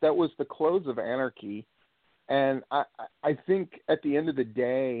 that was the close of Anarchy. And I think at the end of the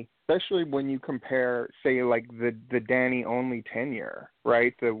day, especially when you compare, say, like the Danny Only tenure,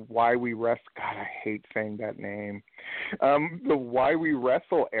 right? The Why We Wrestle, God, I hate saying that name. The Why We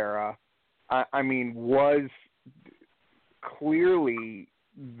Wrestle era, I mean, was clearly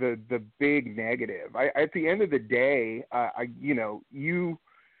the big negative. At the end of the day,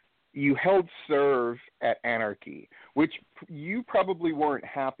 you held serve at Anarchy, which you probably weren't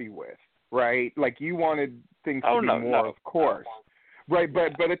happy with, right? Like you wanted things to be more, of course, right?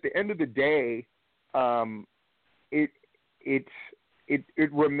 But at the end of the day, it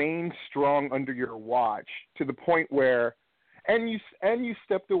remained strong under your watch to the point where, and you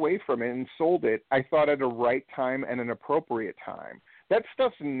stepped away from it and sold it, I thought, at a right time and an appropriate time. That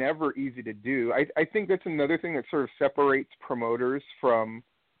stuff's never easy to do. I think that's another thing that sort of separates promoters from,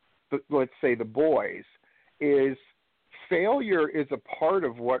 let's say, the boys, is failure is a part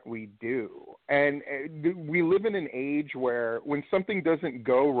of what we do. And we live in an age where when something doesn't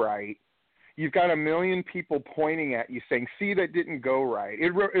go right, you've got a million people pointing at you saying, see, that didn't go right. It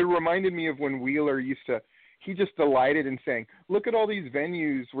reminded me of when Wheeler he just delighted in saying, look at all these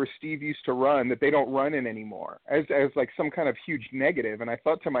venues where Steve used to run that they don't run in anymore, as like some kind of huge negative. And I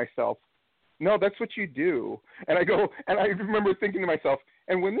thought to myself, no, that's what you do. And I remember thinking to myself,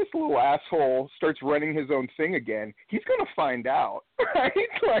 and when this little asshole starts running his own thing again, he's going to find out, right?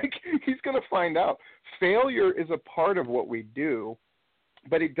 Like, he's going to find out. Failure is a part of what we do,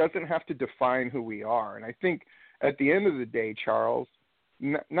 but it doesn't have to define who we are. And I think at the end of the day, Charles,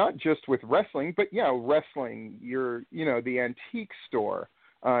 not just with wrestling, but wrestling, the antique store,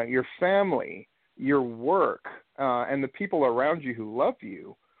 your family, your work, and the people around you who love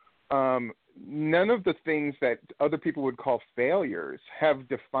you. None of the things that other people would call failures have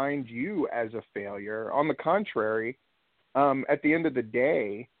defined you as a failure. On the contrary, at the end of the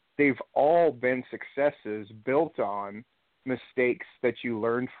day, they've all been successes built on mistakes that you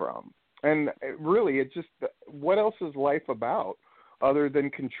learned from. And really, it's just, what else is life about other than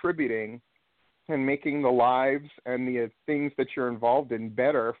contributing and making the lives and the things that you're involved in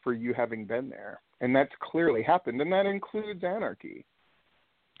better for you having been there? And that's clearly happened, and that includes Anarchy.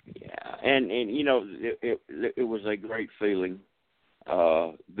 Yeah, and it was a great feeling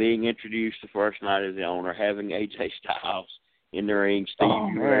being introduced the first night as the owner, having AJ Styles in the ring,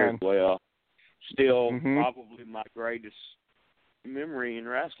 Steve there as well. Still probably my greatest memory in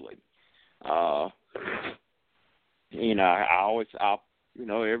wrestling.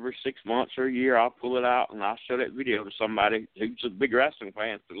 Every 6 months or a year, I'll pull it out and I'll show that video to somebody who's a big wrestling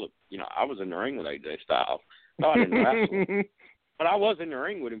fan. To look, I was in the ring with AJ Styles. No, I didn't wrestle, but I was in the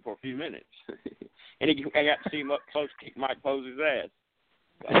ring with him for a few minutes, and I got to see him up close, kick Mike Posey's ass.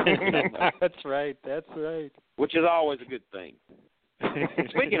 That's right. Which is always a good thing.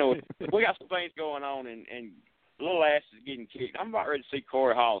 Speaking of, we got some things going on, and little ass is getting kicked. I'm about ready to see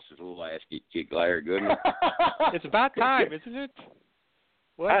Corey Hollis's little ass get kicked, Larry Goodman. It's about time, isn't it?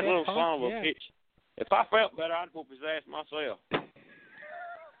 That little son of a bitch. If I felt better, I'd whoop his ass myself.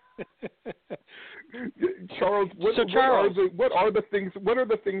 Charles, what are the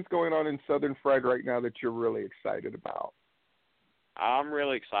things going on in Southern Fried right now that you're really excited about? I'm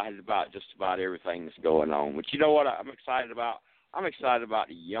really excited about just about everything that's going on. But you know what I'm excited about? I'm excited about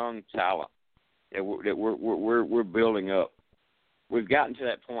the young talent that we're building up. We've gotten to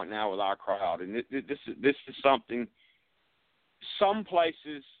that point now with our crowd, and this is something. Some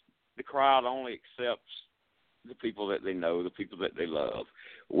places the crowd only accepts the people that they know, the people that they love.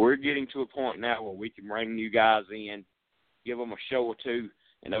 We're getting to a point now where we can bring new guys in, give them a show or two,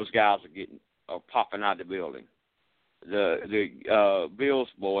 and those guys are popping out of the building. The Bills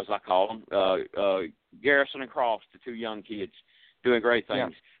boys, I call them, Garrison and Cross, the two young kids, doing great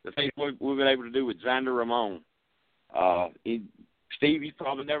things. Yeah. The things we've been able to do with Xander Ramon. Steve, you've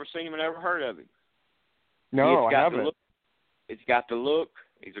probably never seen him and never heard of him. No, I haven't. It's got the look.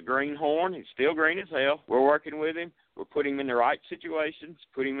 He's a greenhorn. He's still green as hell. We're working with him. We're putting him in the right situations,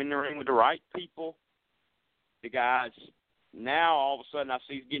 putting him in the ring with the right people. The guys, now all of a sudden I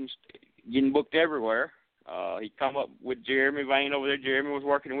see he's getting booked everywhere. He come up with Jeremy Vane over there. Jeremy was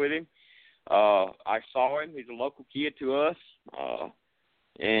working with him. I saw him. He's a local kid to us,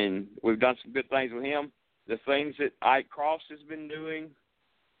 and we've done some good things with him. The things that Ike Cross has been doing,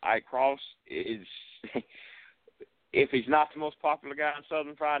 Ike Cross is, if he's not the most popular guy in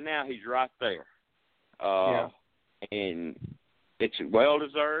Southern Fried now, he's right there. And it's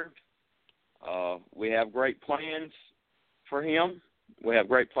well-deserved. We have great plans for him. We have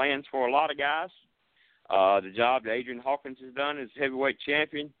great plans for a lot of guys. The job that Adrian Hawkins has done as heavyweight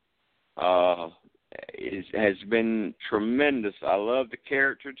champion, has been tremendous. I love the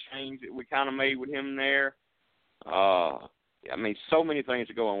character change that we kind of made with him there. I mean, so many things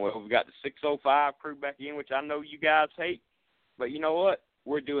are going well. We've got the 605 crew back in, which I know you guys hate, but you know what?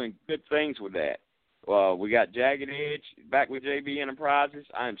 We're doing good things with that. We got Jagged Edge back with JB Enterprises.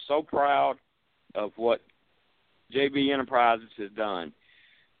 I am so proud of what JB Enterprises has done.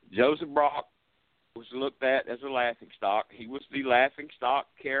 Joseph Brock was looked at as a laughingstock. He was the laughingstock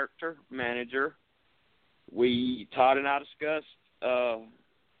character manager. Todd and I discussed,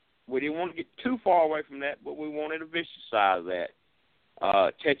 we didn't want to get too far away from that, but we wanted a vicious side of that.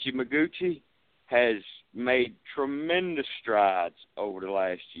 Techi Maguchi has made tremendous strides over the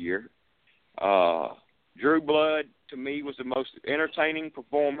last year. Drew Blood, to me, was the most entertaining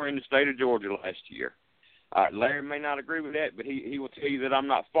performer in the state of Georgia last year. Larry may not agree with that, but he will tell you that I'm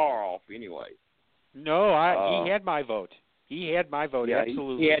not far off anyway. No, he had my vote. He had my vote, yeah,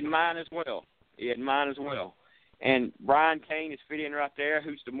 absolutely. He had mine as well. And Brian Kane is fit in right there,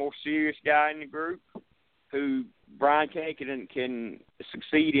 who's the more serious guy in the group, who Brian Kane can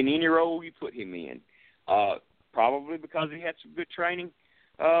succeed in any role you put him in, probably because he had some good training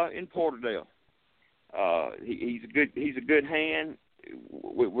in Porterdale. He's a good hand.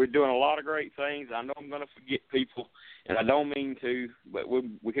 We're doing a lot of great things. I know I'm going to forget people, and I don't mean to, but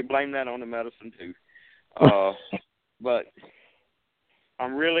we can blame that on the medicine too. But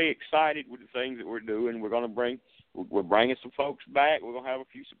I'm really excited with the things that we're doing. We're bringing some folks back. We're going to have a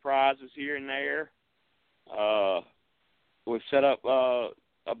few surprises here and there. We've set up a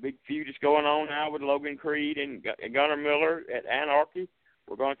big feud that's going on now with Logan Creed and Gunnar Miller at Anarchy.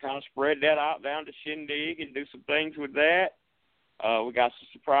 We're going to kind of spread that out down to Shindig and do some things with that. We got some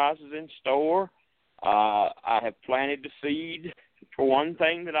surprises in store. I have planted the seed for one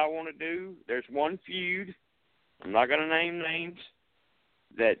thing that I want to do. There's one feud, I'm not going to name names,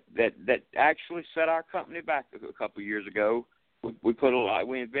 that actually set our company back a couple of years ago. We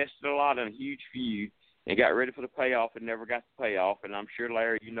invested a lot in a huge feud and got ready for the payoff and never got the payoff. And I'm sure,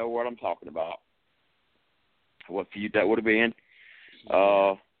 Larry, you know what I'm talking about. What feud that would have been.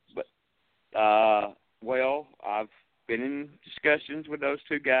 Well, I've been in discussions with those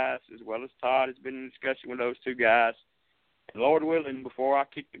two guys, as well as Todd has been in discussion with those two guys. And Lord willing, before I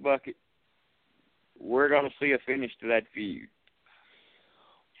kick the bucket, we're going to see a finish to that feud.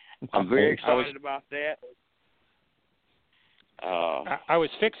 I'm very excited about that. I was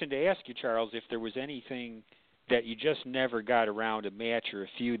fixing to ask you, Charles, if there was anything that you just never got around to match or a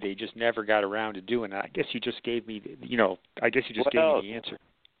feud they just never got around to doing. I guess you just gave me, gave me the answer.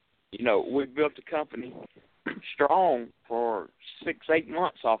 We built the company strong for 6-8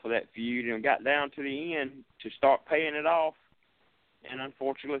 months off of that feud and got down to the end to start paying it off. And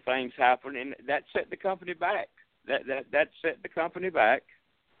unfortunately, things happened, and that set the company back. That set the company back.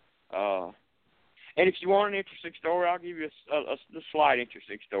 And if you want an interesting story, I'll give you a slight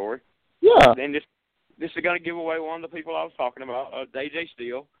interesting story. Yeah. And this is going to give away one of the people I was talking about, AJ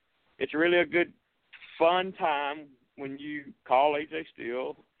Steele. It's really a good, fun time when you call AJ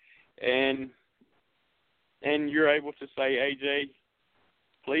Steele and you're able to say, AJ,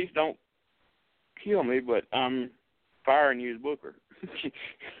 please don't kill me, but I'm firing you as Booker.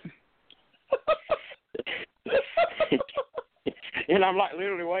 And I'm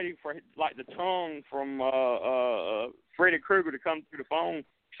literally waiting for the tongue from Freddy Krueger to come through the phone,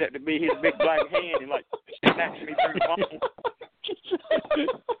 except to be his big black hand and snatch me through the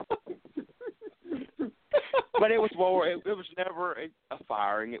phone. But it was more. It was never a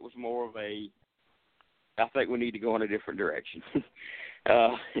firing. It was more of a. I think we need to go in a different direction.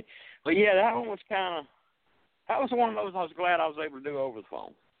 But yeah, that one was kind of. That was one of those I was glad I was able to do over the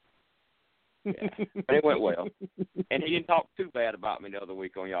phone. Yeah, but it went well. And he didn't talk too bad about me the other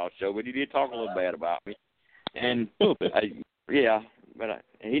week on y'all's show, but he did talk a little bad about me. And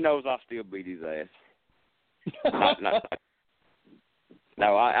he knows I still beat his ass.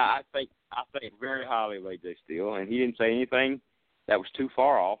 No, I think very highly of AJ Steele, and he didn't say anything that was too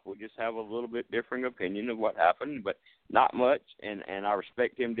far off. We just have a little bit different opinion of what happened, but not much. And I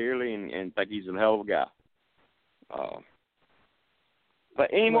respect him dearly and think he's a hell of a guy. But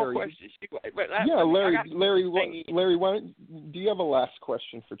any more questions? Larry, do you have a last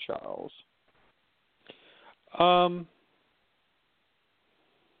question for Charles?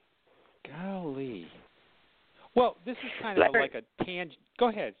 Golly. Well, this is kind of like a tangent. Go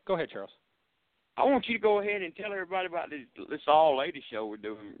ahead, Charles. I want you to go ahead and tell everybody about this all-lady show we're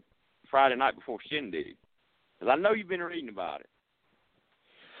doing Friday night before Shindig, because I know you've been reading about it.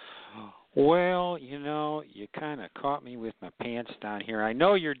 Well, you kind of caught me with my pants down here. I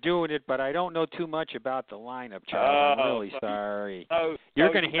know you're doing it, but I don't know too much about the lineup, Charles. I'm really sorry.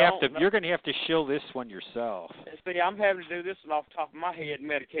 You're going to have to shill this one yourself. See, I'm having to do this one off the top of my head,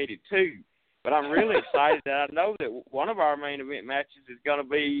 medicated too. But I'm really excited that I know that one of our main event matches is going to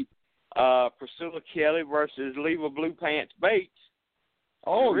be Priscilla Kelly versus Leva Blue Pants Bates.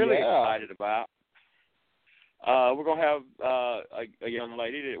 I'm really excited about. We're going to have a young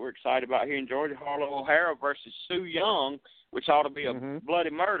lady that we're excited about here in Georgia, Harlow O'Hara versus Sue Young, which ought to be a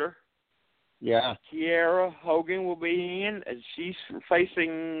bloody murder. Yeah. Kiera Hogan will be in, and she's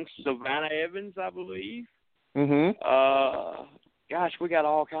facing Savannah Evans, I believe. Gosh, we got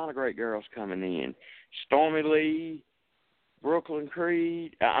all kind of great girls coming in. Stormy Lee, Brooklyn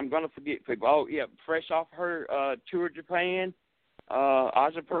Creed. I'm going to forget people. Oh, yeah, fresh off her tour of Japan.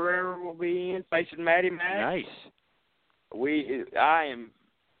 Aja Pereira will be in, facing Maddie Mack. Nice.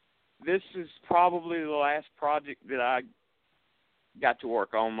 This is probably the last project that I got to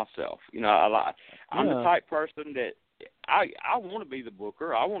work on myself. I'm the type person that I want to be the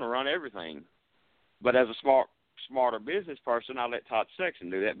booker. I want to run everything. But as a smarter business person, I let Todd Sexton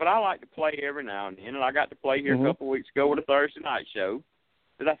do that. But I like to play every now and then, and I got to play here a couple of weeks ago with a Thursday night show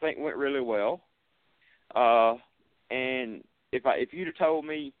that I think went really well. And if you'd have told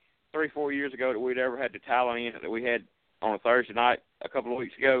me 3-4 years ago that we'd ever had the talent in it that we had on a Thursday night a couple of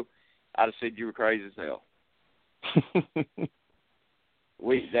weeks ago, I'd have said you were crazy as hell.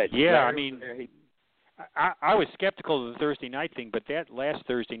 I was skeptical of the Thursday night thing, but that last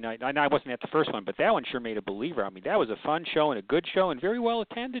Thursday night, and I wasn't at the first one, but that one sure made a believer. I mean, that was a fun show and a good show and very well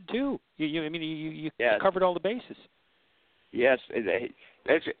attended too. You covered all the bases. Yes,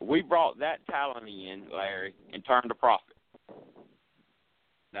 we brought that talent in, Larry, and turned a profit.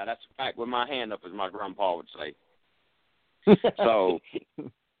 Now, that's a fact with my hand up, as my grandpa would say. So,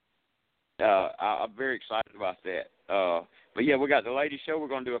 I'm very excited about that. But, yeah, we got the ladies' show. We're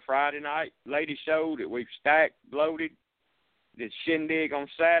going to do a Friday night ladies' show that we've stacked, loaded. Did Shindig on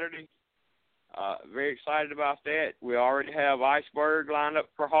Saturday. Very excited about that. We already have Iceberg lined up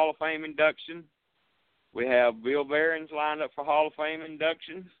for Hall of Fame induction. We have Bill Behrens lined up for Hall of Fame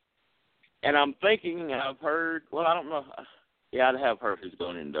induction. And I'm thinking, I've heard, well, I don't know. Yeah, I have heard who's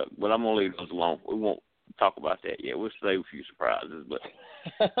going to induct, but I'm going to leave those alone. We won't talk about that yet. We'll save a few surprises. But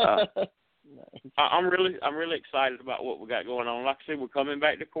I'm really excited about what we got going on. Like I said, we're coming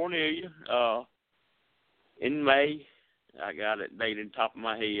back to Cornelia in May. I got it dated on top of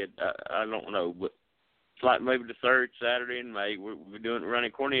my head. I don't know, but it's like maybe the third Saturday in May. We're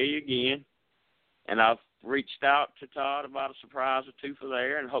running Cornelia again. And I've reached out to Todd about a surprise or two for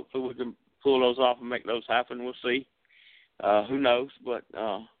there, and hopefully we can pull those off and make those happen. We'll see. Who knows? But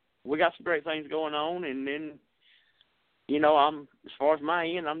we got some great things going on, and then I'm as far as my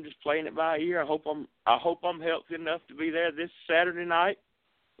end, I'm just playing it by ear. I hope I'm healthy enough to be there this Saturday night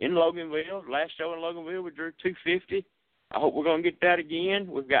in Loganville. Last show in Loganville, we drew 250. I hope we're going to get that again.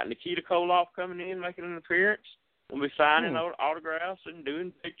 We've got Nikita Koloff coming in, making an appearance. We'll be signing autographs and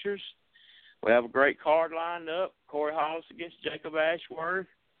doing pictures. We have a great card lined up. Corey Hollis against Jacob Ashworth.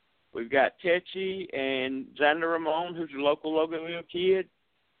 We've got Techi and Xander Ramon, who's a local Loganville kid,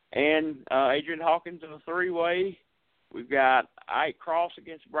 and Adrian Hawkins in a three-way. We've got Ike Cross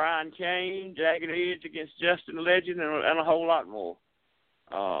against Brian Kane, Jagged Edge against Justin Legend, and a whole lot more.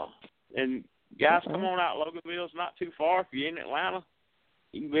 And guys, come on out. Loganville's not too far. If you're in Atlanta,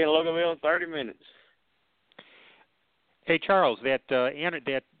 you can be in Loganville in 30 minutes. Hey, Charles, that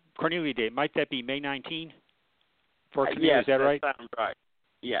Cornelia Day, might that be May 19 for Cornelia? Yes, is that right? Sounds right.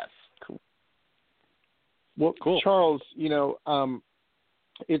 Yes. Cool. Well, cool. Charles,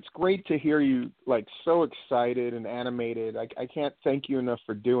 it's great to hear you so excited and animated. I can't thank you enough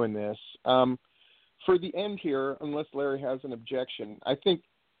for doing this. For the end here, unless Larry has an objection, I think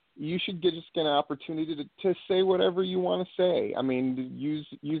you should get an opportunity to say whatever you want to say. I mean, use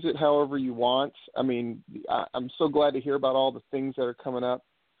it however you want. I mean, I'm so glad to hear about all the things that are coming up,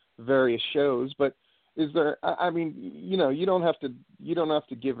 various shows. But is there? I mean, you don't have to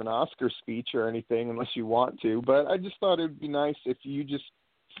give an Oscar speech or anything unless you want to. But I just thought it would be nice if you just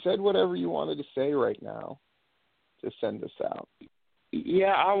said whatever you wanted to say right now to send us out.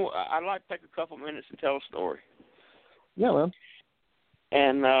 Yeah, I'd like to take a couple minutes and tell a story. Yeah, man.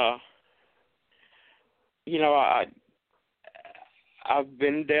 And, I've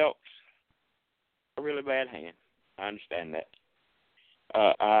been dealt a really bad hand. I understand that.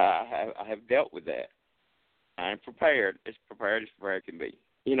 I have dealt with that. I'm prepared. As prepared can be.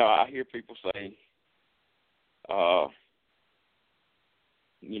 I hear people say, God,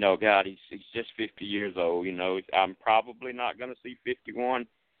 he's just 50 years old. I'm probably not going to see 51.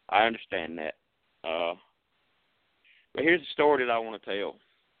 I understand that. But here's the story that I want to tell.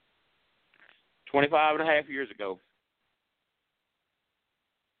 25 and a half years ago,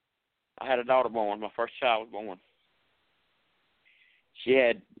 I had a daughter born. My first child was born. She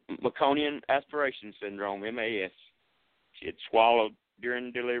had meconian aspiration syndrome, MAS. She had swallowed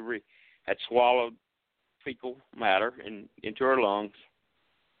during delivery, had swallowed fecal matter into her lungs.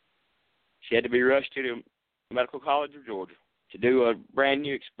 She had to be rushed to the Medical College of Georgia to do a brand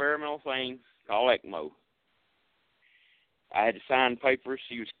new experimental thing called ECMO. I had to sign papers.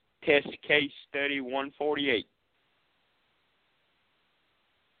 She was test case study 148.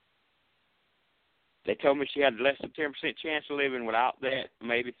 They told me she had less than 10% chance of living without that,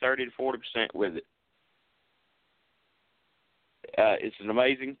 maybe 30 to 40% with it. It's an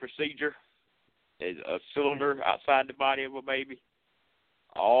amazing procedure. It's a cylinder outside the body of a baby.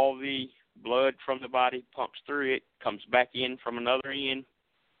 All the blood from the body pumps through it, comes back in from another end,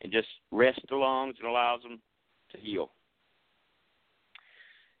 and just rests the lungs and allows them to heal.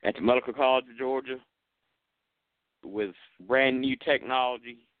 At the Medical College of Georgia, with brand new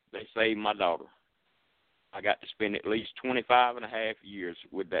technology, they saved my daughter. I got to spend at least 25 and a half years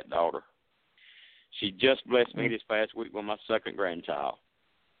with that daughter. She just blessed me this past week with my second grandchild.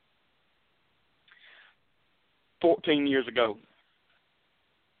 14 years ago,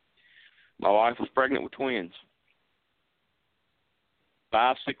 my wife was pregnant with twins.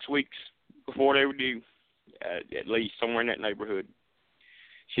 5-6 weeks before they were due, at least somewhere in that neighborhood.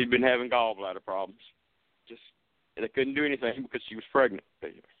 She'd been having gallbladder problems. They couldn't do anything because she was pregnant.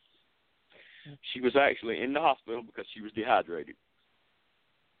 She was actually in the hospital because she was dehydrated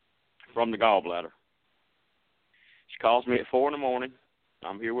from the gallbladder. She calls me at 4 in the morning.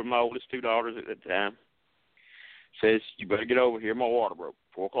 I'm here with my oldest two daughters at that time. Says, you better get over here. My water broke.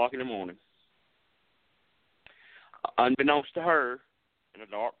 4 o'clock in the morning. Unbeknownst to her, in a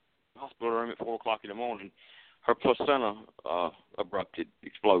dark hospital room at 4 o'clock in the morning, her placenta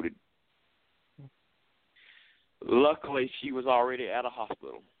exploded. Luckily, she was already at a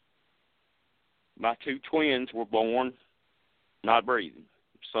hospital. My 2 twins were born not breathing.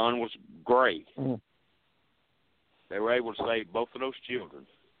 Son was gray. They were able to save both of those children.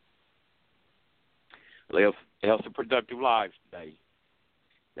 Live healthy, productive lives today.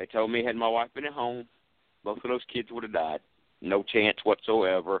 They told me had my wife been at home, both of those kids would have died. No chance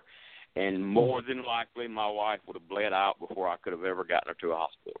whatsoever. And more than likely, my wife would have bled out before I could have ever gotten her to a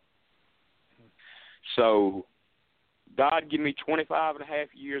hospital. So God gave me 25 and a half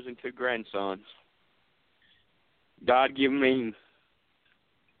years and 2 grandsons. God gave me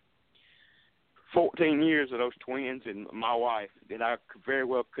 14 years of those twins and my wife that I very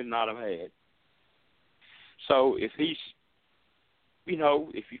well could not have had. So if he's,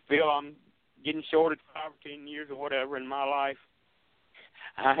 if you feel I'm getting short at 5 or 10 years or whatever in my life,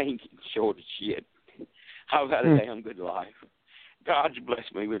 I ain't getting short of shit. I've had a damn good life. God's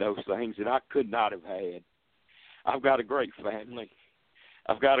blessed me with those things that I could not have had. I've got a great family.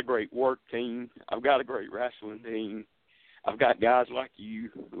 I've got a great work team. I've got a great wrestling team. I've got guys like you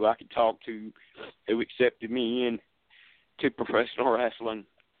who I can talk to who accepted me into professional wrestling.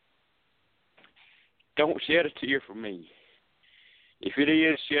 Don't shed a tear for me. If it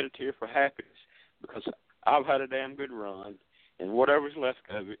is, shed a tear for happiness, because I've had a damn good run, and whatever's left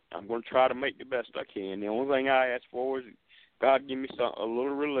of it, I'm going to try to make the best I can. The only thing I ask for is God give me a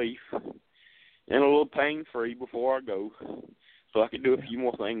little relief and a little pain-free before I go, so I can do a few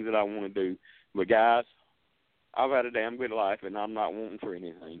more things that I want to do. But, guys, I've had a damn good life, and I'm not wanting for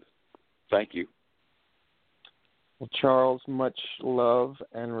anything. Thank you. Well, Charles, much love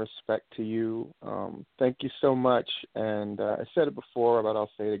and respect to you. Thank you so much. And I said it before, but I'll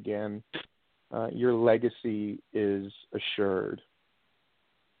say it again. Your legacy is assured.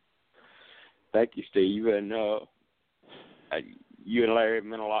 Thank you, Steve. And you and Larry have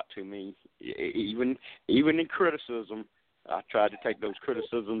meant a lot to me. Even in criticism, I tried to take those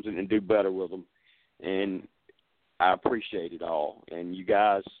criticisms and do better with them. And I appreciate it all. And you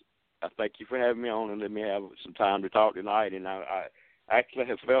guys, I thank you for having me on and let me have some time to talk tonight. And I actually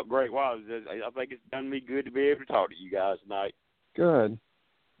have felt great. Wow, I think it's done me good to be able to talk to you guys tonight. Good.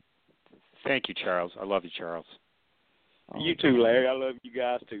 Thank you, Charles. I love you, Charles. You too, Larry. I love you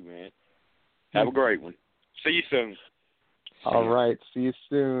guys too, man. Have a great one. See you soon. All right. See you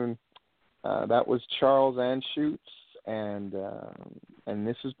soon. That was Charles Anschutz, and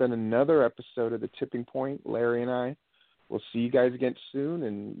this has been another episode of The Tipping Point. Larry and I will see you guys again soon,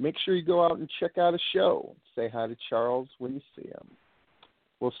 and make sure you go out and check out a show. Say hi to Charles when you see him.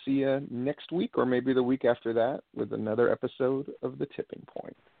 We'll see you next week or maybe the week after that with another episode of The Tipping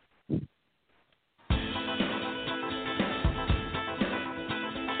Point.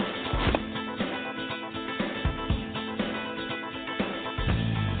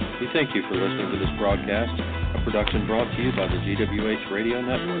 We thank you for listening to this broadcast, a production brought to you by the GWH Radio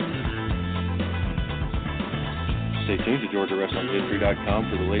Network. Stay tuned to GeorgiaWrestlingHistory.com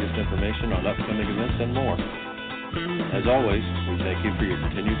for the latest information on upcoming events and more. As always, we thank you for your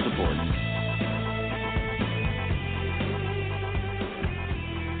continued support.